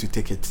not going to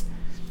take it.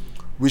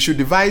 We should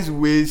devise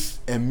ways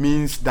and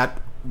means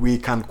that we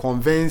can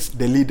convince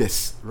the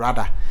leaders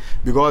rather,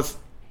 because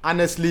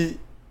honestly,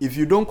 if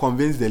you don't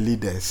convince the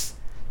leaders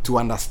to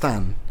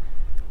understand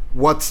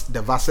what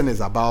the vaccine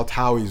is about,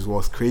 how it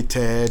was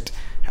created,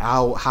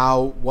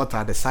 what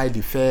are the side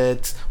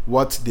effects,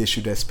 what they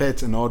should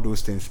expect, and all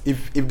those things.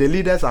 If the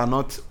leaders are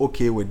not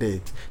okay with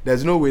it,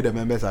 there's no way the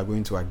members are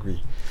going to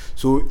agree.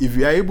 So if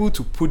we are able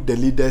to put the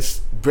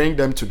leaders, bring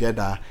them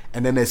together,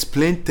 and then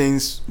explain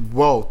things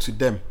well to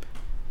them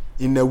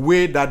in a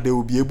way that they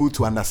will be able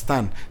to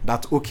understand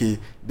that, okay,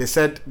 they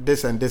said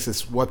this and this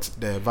is what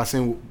the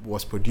vaccine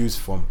was produced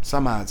from.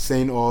 Some are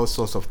saying all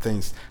sorts of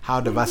things,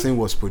 how the vaccine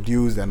was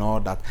produced and all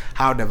that,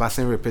 how the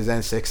vaccine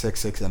represents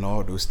 666 and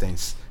all those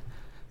things.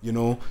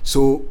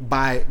 So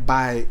by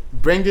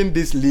bringing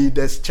these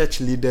leaders, church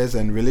leaders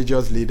and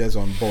religious leaders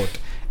on board,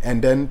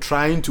 and then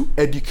trying to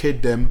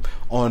educate them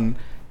on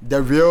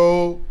the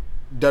real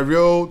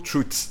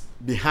truth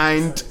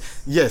behind,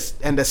 yes,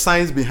 and the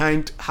science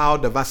behind how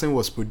the vaccine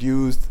was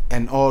produced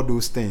and all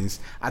those things,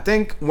 I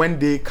think when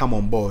they come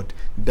on board,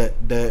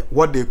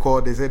 they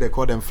call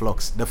them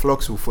flocks. The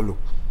flocks will follow.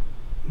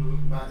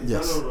 But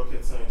it's not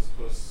rocket science,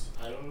 because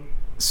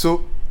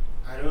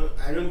I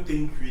don't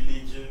think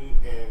religion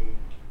and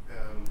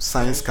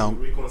science can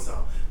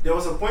reconcile. There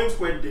was a point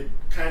where they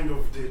kind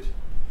of did,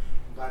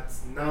 but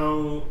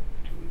now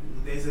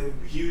there's a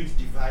huge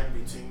divide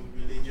between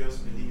religious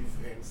belief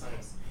and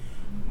science.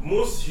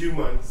 Most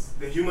humans,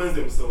 the humans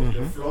themselves,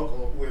 the flock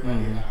or whoever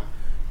they are,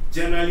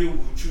 generally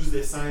will choose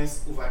the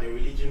science over the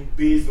religion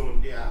based on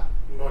their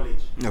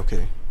knowledge.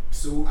 Okay.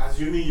 So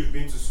assuming you've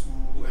been to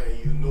school and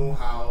you know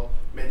how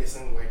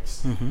medicine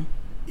works,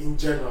 in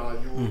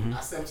general you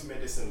accept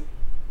medicine.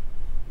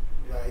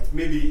 Right?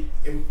 Maybe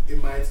you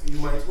might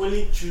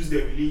only choose the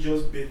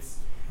religious bits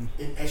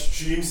in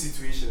extreme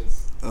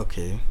situations.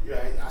 Okay.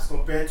 Right? As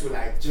compared to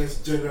like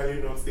just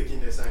generally not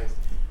taking the science.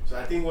 So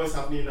I think what's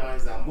happening now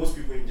is that most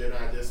people in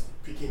general are just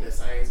picking the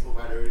science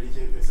over the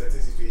religion in certain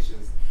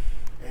situations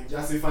and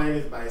justifying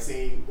it by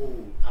saying, "Oh,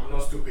 I'm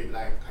not stupid.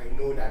 Like I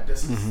know that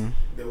this is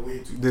the way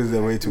to. This is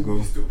the way to go.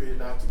 Be stupid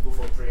enough to go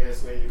for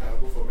prayers when you can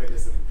go for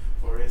medicine,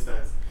 for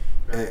instance."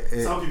 Right?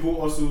 Some people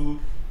also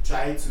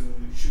try to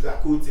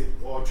sugarcoat it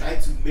or try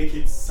to make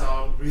it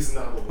sound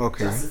reasonable,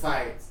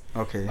 justify it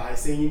by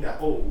saying that,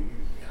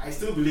 I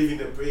still believe in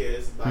the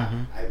prayers, but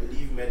I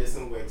believe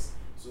medicine works,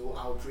 so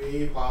I'll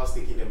pray whilst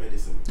taking the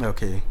medicine.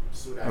 Okay.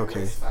 So that it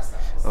works faster.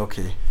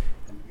 Okay.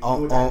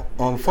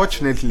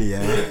 Unfortunately,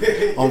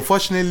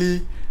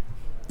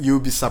 you'll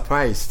be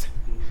surprised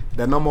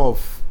the number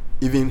of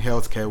even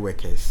healthcare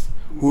workers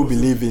who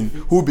believe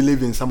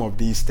in some of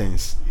these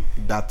things,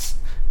 that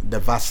the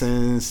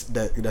vaccines,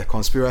 the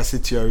conspiracy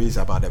theories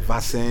about the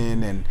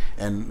vaccine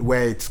and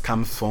where it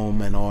comes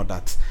from and all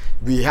that.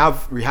 We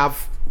have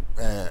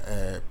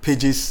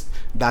pages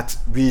that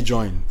we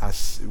join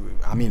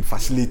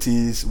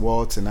facilities,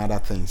 wards and other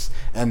things,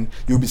 and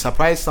you'll be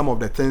surprised some of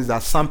the things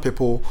that some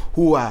people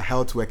who are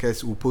health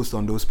workers will post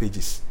on those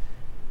pages.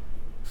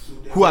 So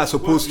who are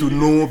supposed to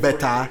know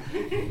better,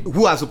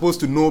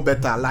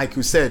 like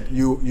you said,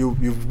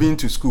 you've been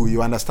to school,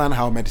 you understand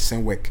how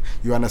medicine works,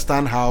 you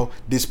understand how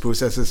these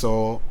processes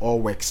all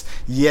works,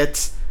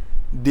 yet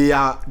they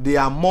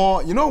are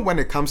more, when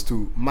it comes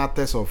to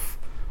matters of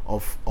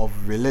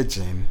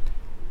religion,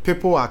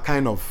 people are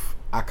kind of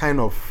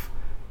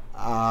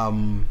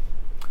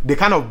they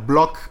kind of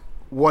block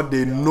what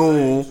they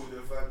know.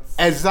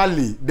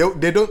 Exactly.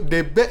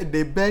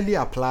 They barely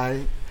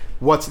apply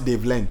what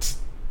they've learned,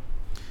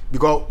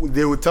 because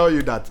they will tell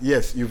you that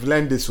yes, you've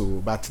learned this,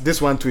 but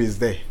this one too is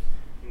there.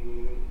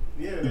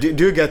 Do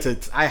you get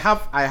it? I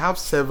have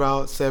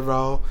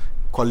several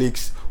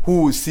colleagues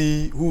who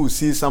will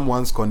see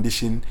someone's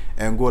condition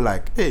and go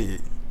like, hey,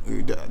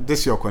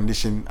 this is your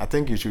condition, I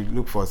think you should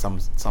look for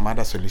some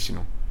other solution.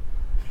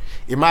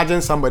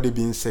 Imagine somebody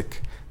being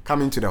sick,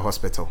 coming to the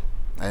hospital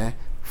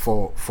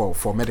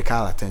for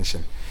medical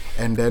attention,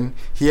 and then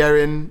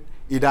hearing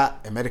either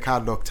a medical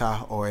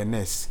doctor or a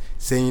nurse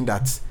saying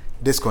that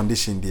this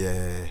condition,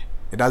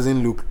 it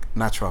doesn't look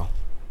natural.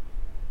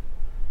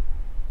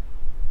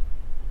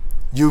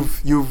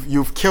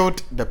 You've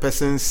killed the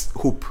person's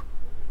hope.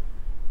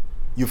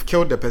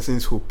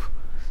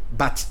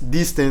 But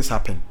these things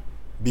happen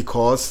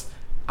because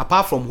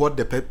apart from what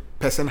the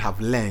person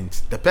have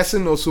learned, the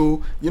person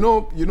also,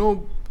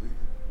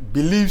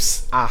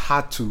 beliefs are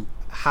hard to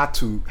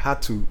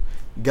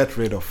get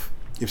rid of.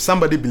 If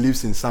somebody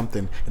believes in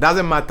something, it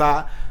doesn't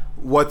matter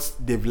what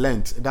they've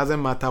learned, it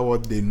doesn't matter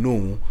what they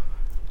know.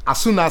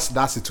 As soon as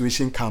that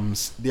situation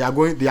comes, they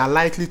are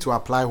likely to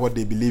apply what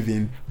they believe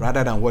in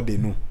rather than what they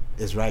know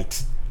is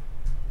right.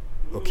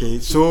 Okay,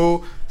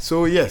 so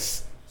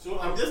yes. So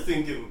I'm just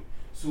thinking,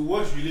 so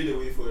what's really the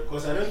way forward?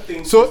 Because I don't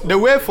think so. The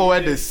way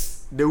forward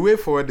is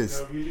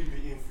really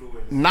be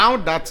influenced. Now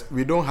that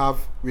we don't have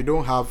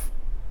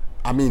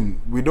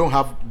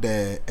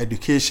the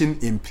education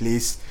in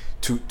place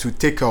to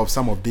take care of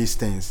some of these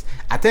things.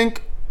 I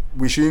think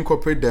we should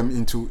incorporate them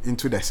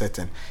into the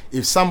setting.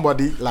 If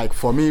somebody, like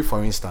for me,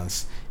 for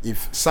instance,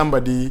 if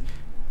somebody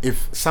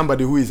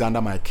who is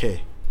under my care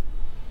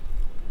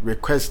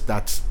requests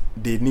that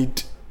they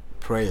need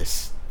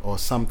prayers or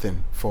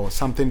something for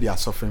something they are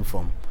suffering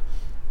from,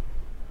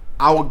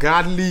 I will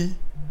gladly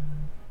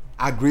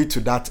agree to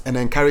that and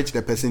encourage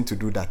the person to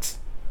do that.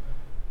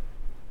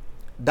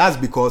 That's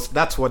because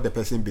that's what the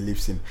person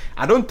believes in.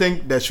 I don't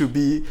think there should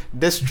be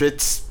this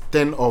strict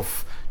thing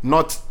of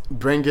not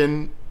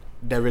bringing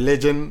the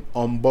religion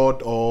on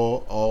board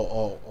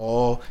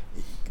or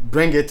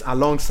bring it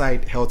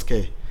alongside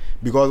healthcare.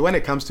 Because when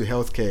it comes to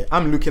healthcare,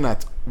 I'm looking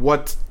at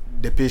what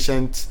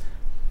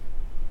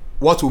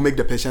will make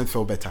the patient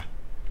feel better.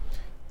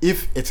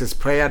 If it is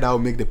prayer that will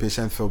make the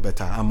patient feel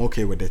better, I'm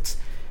okay with it.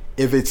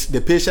 If it's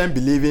the patient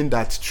believing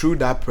that through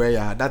that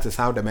prayer, that is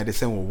how the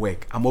medicine will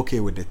work, I'm okay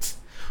with it.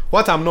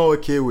 What I'm not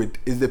okay with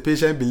is the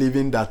patient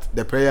believing that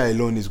the prayer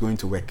alone is going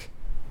to work.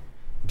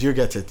 Do you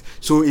get it?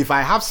 So if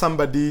I have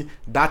somebody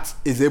that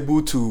is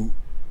able to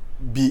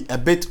be a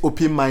bit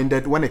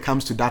open-minded when it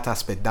comes to that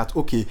aspect, that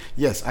okay,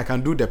 yes, I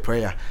can do the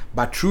prayer,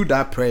 but through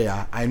that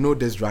prayer, I know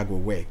this drug will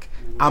work.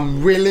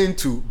 I'm willing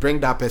to bring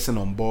that person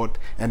on board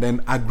and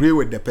then agree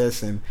with the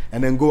person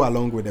and then go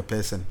along with the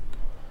person.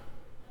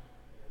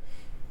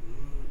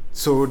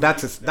 So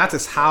that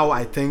is how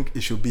I think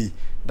it should be.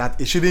 That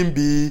it shouldn't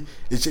be,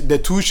 the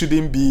two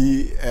shouldn't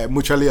be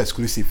mutually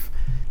exclusive.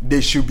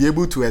 They should be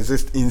able to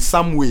exist in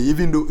some way,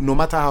 even though no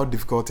matter how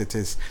difficult it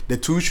is, the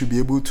two should be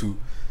able to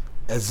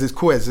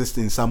coexist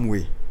in some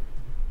way.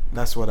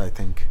 That's what I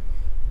think.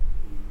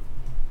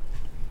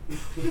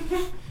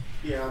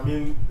 Yeah, I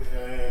mean,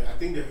 I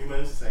think the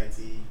Human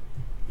Society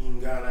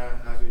in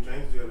Ghana has been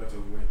trying to do a lot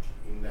of work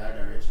in that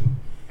direction.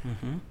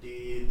 Mm-hmm.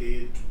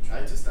 They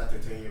try to start a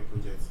 10-year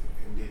project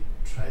and they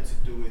try to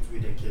do it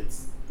with the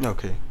kids.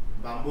 Okay.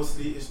 But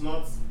mostly it's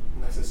not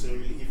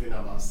necessarily even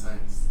about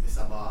science. It's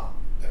about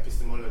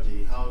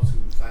epistemology, how to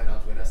find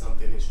out whether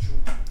something is true.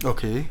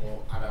 Okay.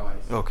 Or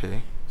otherwise.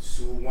 Okay.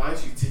 So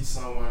once you teach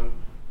someone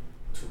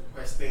to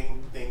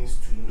question things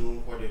to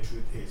know what the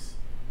truth is,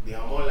 they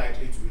are more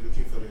likely to be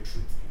looking for the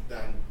truth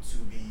than to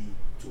be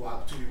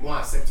more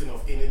accepting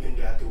of anything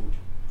they are told.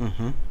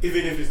 Mm-hmm.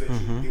 Even if it's the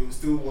truth, they will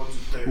still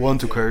want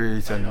to query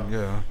it.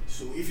 Yeah.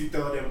 So if you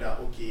tell them that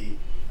okay,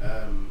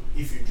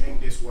 if you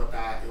drink this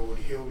water, it will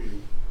heal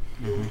you,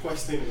 they will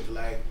question it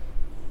like,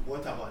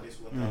 what about this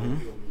water will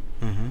heal me?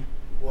 Mm-hmm.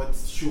 What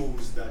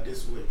shows that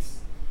this works?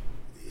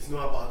 It's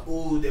not about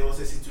there was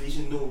a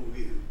situation. No,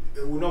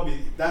 it will not be.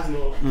 That's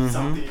not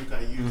something you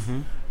can use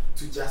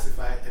to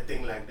justify a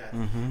thing like that.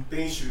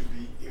 Things should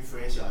be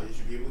inferential. You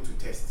should be able to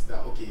test that.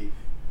 Okay,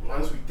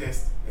 once we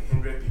test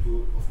 100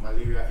 people of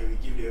malaria and we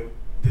give them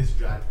this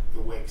drug,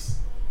 it works.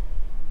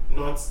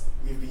 Not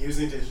we've been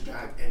using this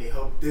drug and it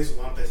helped this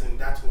one person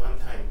that one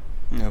time.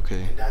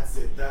 Okay. And that's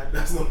it.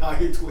 That's not how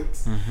it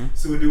works.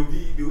 So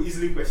they'll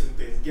easily question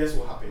things. Guess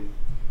what happened?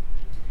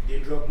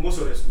 Most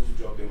of the schools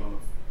drop them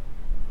out.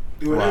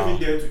 They were not even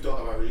there to talk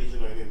about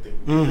religion or anything.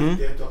 They were just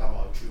there to talk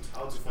about truth,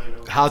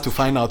 how to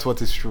find out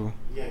what is true.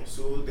 Yeah,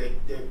 so the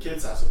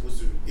kids are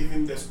supposed to,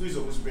 even the school is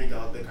supposed to bring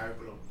out the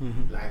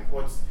curriculum, like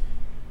what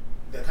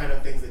the kind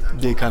of things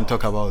they can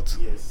talk about.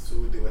 Yes, so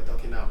they were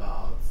talking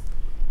about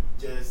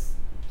just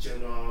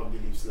general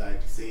beliefs,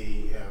 like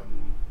say,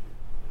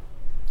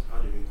 how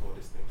do we call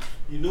this thing?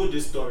 You know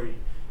this story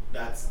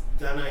that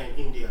Ghana and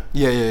India.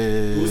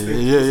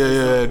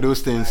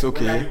 Those things.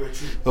 Like,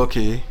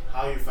 okay.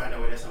 How you find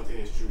out whether something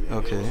is true.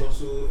 And there was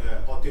also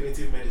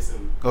alternative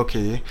medicine.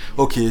 Okay.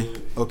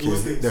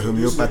 The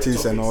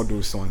homeopathies and all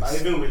those ones. But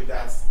even with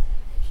that,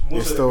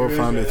 most of the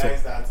parents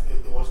realized that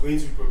it was going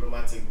to be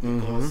problematic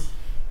because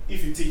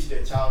if you teach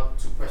the child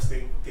to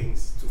question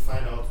things to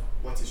find out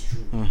what is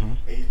true, and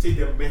you take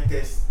the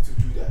methods to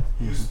do that,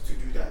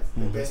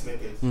 the best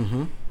methods,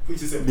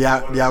 which is they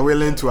are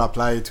willing to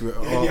apply it to they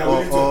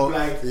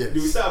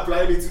will start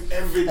applying it to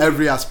everything.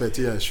 Every aspect,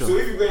 yeah, sure. So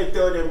if you go and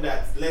tell them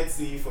that, let's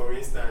say for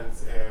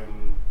instance,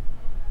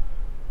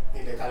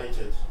 in the Catholic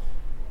Church,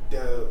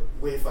 the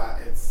wafer,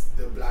 it's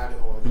the blood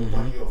or the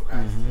body of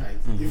Christ, right?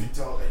 If you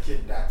tell a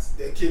kid that,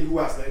 the kid who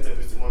has learned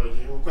epistemology,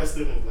 he will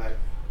question it like,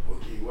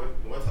 okay,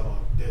 what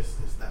about this,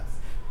 that?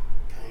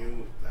 Can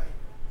you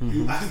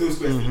you ask those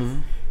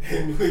questions,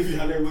 and if you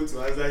are unable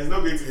to answer, he's not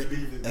going to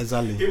believe it.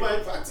 Exactly. He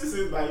might practice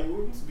it, but he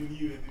won't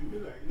believe it. He'll be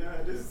like,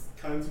 nah, this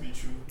can't be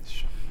true.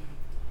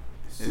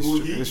 So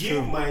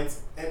he might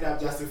end up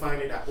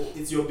justifying it that, oh,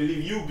 it's your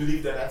belief. You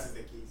believe that is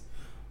the case,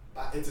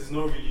 but it is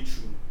not really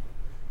true,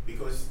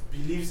 because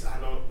beliefs are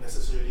not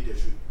necessarily the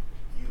truth.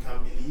 You can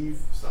believe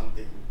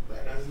something, but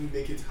it doesn't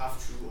make it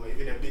half true or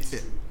even a bit true.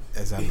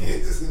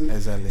 Exactly.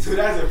 So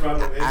that's a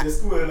problem. And the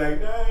school are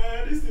like,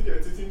 nah, this thing you're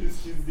teaching these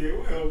kids, they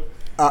will help.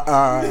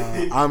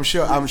 I'm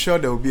sure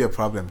there will be a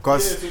problem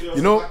because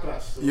you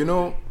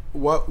know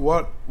what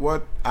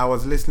I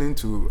was listening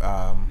to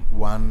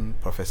one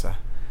professor,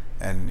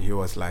 and he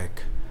was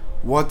like,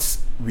 what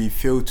we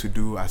fail to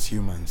do as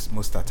humans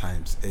most of the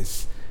times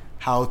is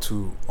how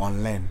to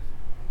unlearn.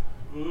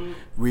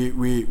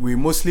 We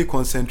mostly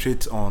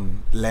concentrate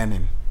on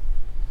learning,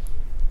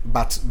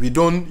 but we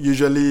don't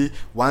usually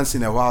once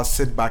in a while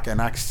sit back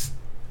and ask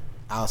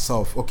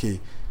ourselves, okay,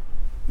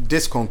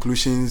 these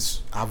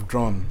conclusions I've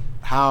drawn,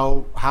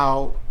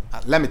 how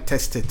let me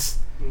test it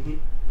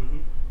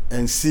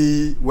and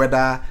see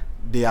whether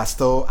they are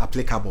still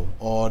applicable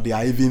or they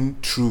are even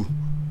true.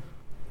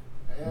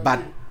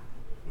 But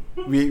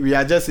we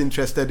are just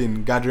interested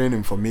in gathering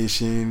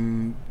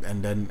information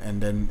and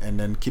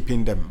then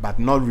keeping them, but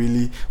not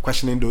really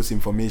questioning those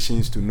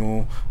informations to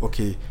know,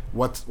 okay,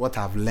 what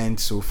I've learned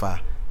so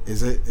far,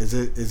 is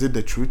it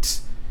the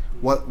truth?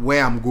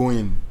 Where I'm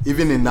going,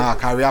 even in our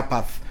career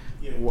path.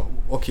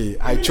 Okay,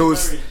 I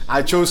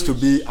chose to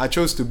be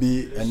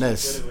a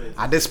nurse.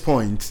 At this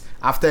point,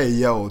 after a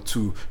year or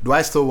two, do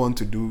I still want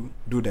to do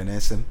the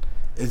nursing?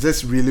 Is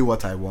this really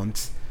what I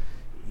want?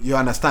 You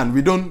understand?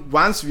 We don't.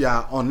 Once we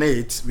are on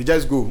it, we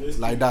just go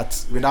like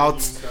that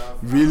without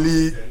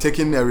really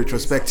taking a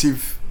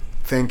retrospective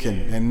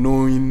thinking and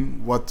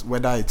knowing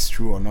whether it's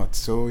true or not.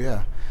 So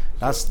yeah,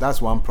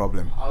 that's one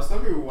problem. I was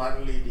talking with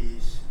one lady,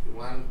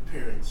 one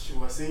parent. She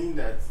was saying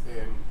that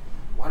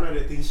one of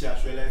the things she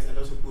has realized a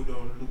lot of people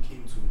don't look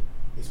into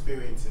is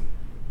parenting.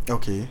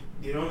 Okay.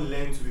 They don't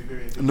learn to be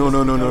parenting.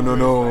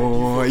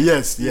 No.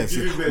 Yes.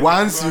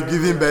 Once you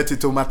give birth,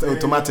 it's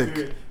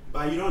automatic.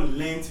 But you don't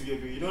learn to be a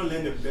parent. You don't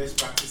learn the best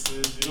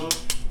practices. You don't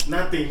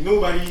nothing.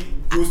 Nobody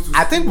goes to.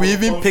 I think we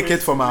even pick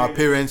it from our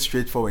parents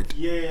straightforward.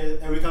 Yeah,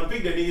 and we can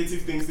pick the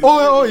negative things. Yeah.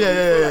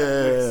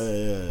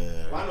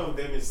 One of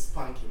them is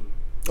spanking.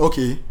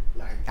 Okay.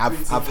 Like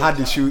I've had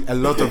a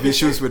lot of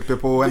issues with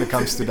people when it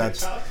comes to that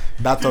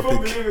topic. People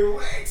believe it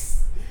works.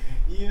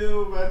 You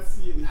know, but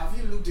have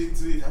you looked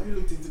into it? Have you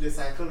looked into the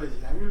psychology?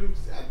 Have you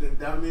looked at the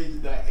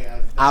damage that it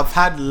has done? I've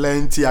had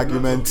lengthy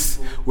arguments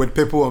with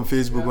people on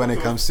Facebook when it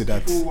comes to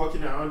that. People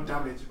walking around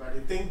damaged, but they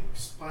think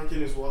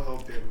spanking is what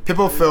helped them.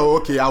 People feel,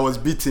 okay, I was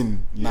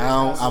beaten.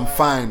 Now I'm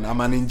fine.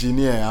 I'm an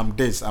engineer. I'm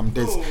this. I'm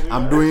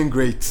doing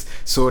great.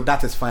 So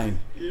that is fine.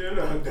 You don't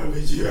know how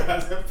damaged you are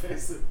as a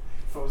person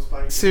from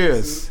spanking.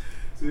 Serious.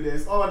 So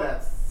there's all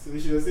that. So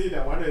she was saying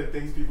that one of the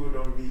things people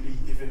don't really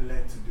even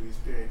learn to do is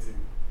parenting.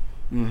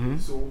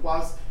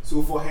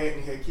 So for her,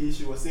 in her case,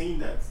 she was saying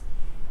that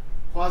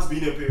whilst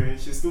being a parent,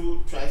 she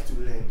still tries to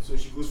learn. So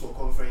she goes for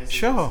conferences.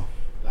 Sure.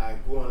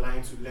 Like go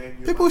online to learn.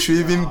 People should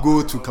even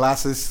go to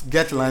classes,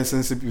 get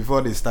licenses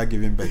before they start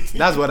giving birth.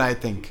 That's what I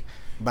think.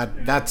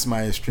 But that's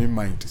my extreme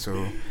mind.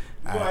 So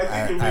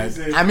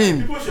I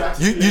mean,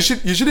 you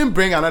shouldn't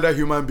bring another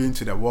human being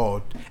to the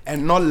world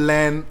and not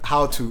learn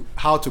how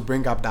to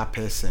bring up that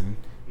person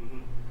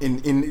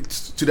in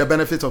to the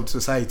benefit of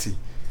society.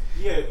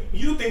 Yeah,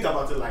 you think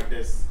about it like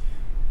this.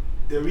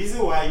 The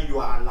reason why you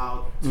are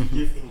allowed to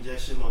give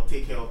injection or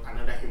take care of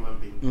another human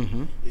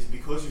being is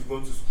because you've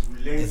gone to school,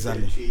 learned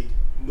the trade,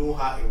 know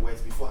how it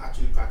works before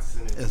actually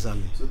practicing it.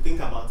 Exactly. So think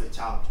about a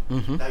child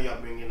that you are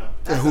bringing up.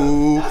 That's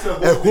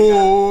a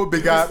whole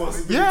bigger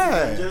responsibility.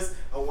 Yeah. Just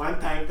a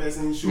one-time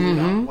person showing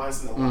up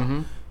once in a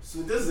while. So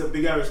this is a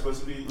bigger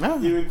responsibility.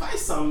 It requires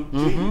some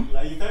training.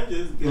 Like you can't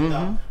just get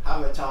up,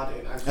 have a child,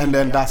 and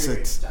then that's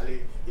parents, it.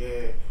 Charlie,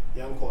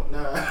 young court.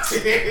 Nah,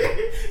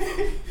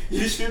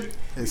 you should.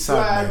 It's so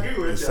sad, I agree with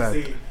what you're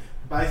saying,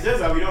 but it's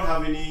just that we don't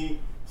have any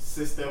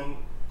system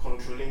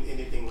controlling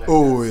anything like that.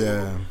 Oh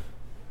yeah.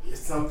 It's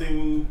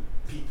something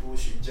people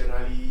should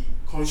generally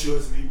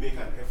consciously make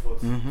an effort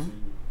to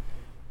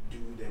do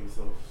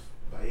themselves.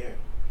 But yeah,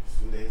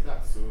 so there's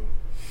that. So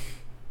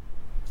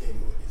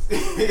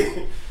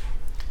anyways.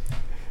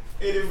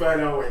 Any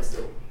final words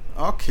though?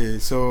 Okay,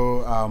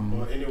 so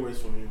or any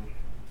words from you?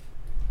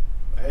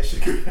 I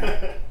should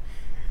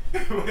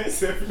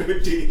myself no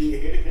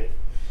day.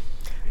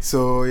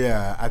 So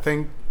yeah, I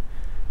think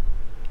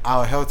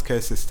our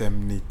healthcare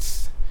system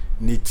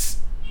needs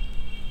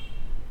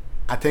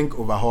I think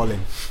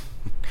overhauling.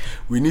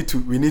 we need to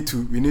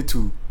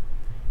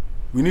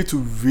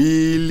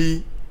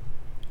really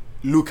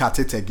look at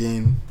it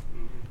again,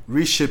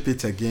 reshape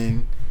it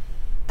again,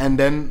 and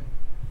then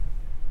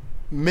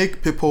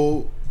make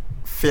people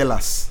feel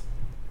us.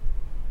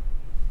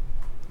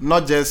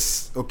 Not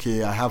just,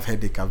 okay, I have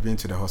headache, I've been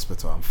to the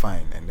hospital, I'm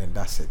fine, and then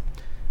that's it.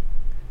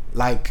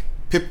 Like,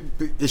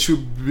 it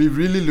should be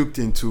really looked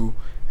into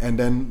and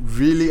then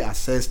really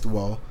assessed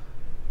well,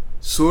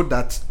 so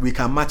that we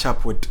can match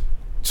up with,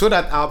 so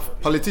that our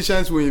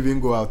politicians will even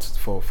go out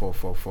for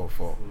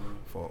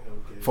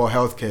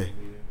healthcare.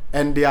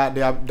 And they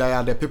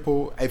are the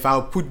people. If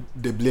I'll put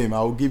the blame,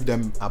 I'll give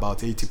them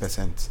about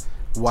 80%.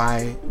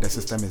 Why the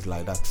system is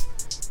like that.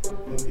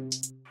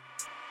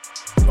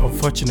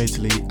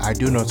 Unfortunately, I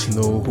do not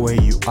know where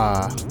you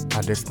are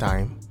at this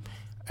time,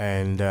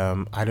 and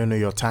I don't know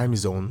your time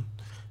zone.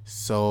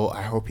 So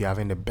I hope you're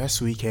having the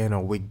best weekend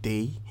or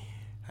weekday,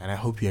 and I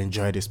hope you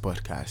enjoy this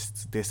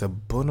podcast. There's a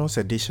bonus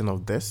edition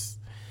of this,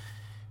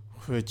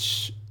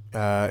 which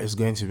is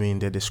going to be in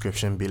the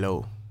description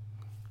below.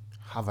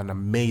 Have an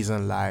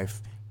amazing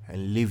life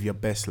and live your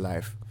best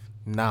life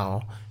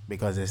now,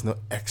 because there's no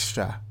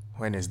extra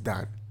when it's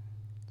done.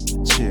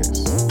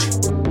 Cheers.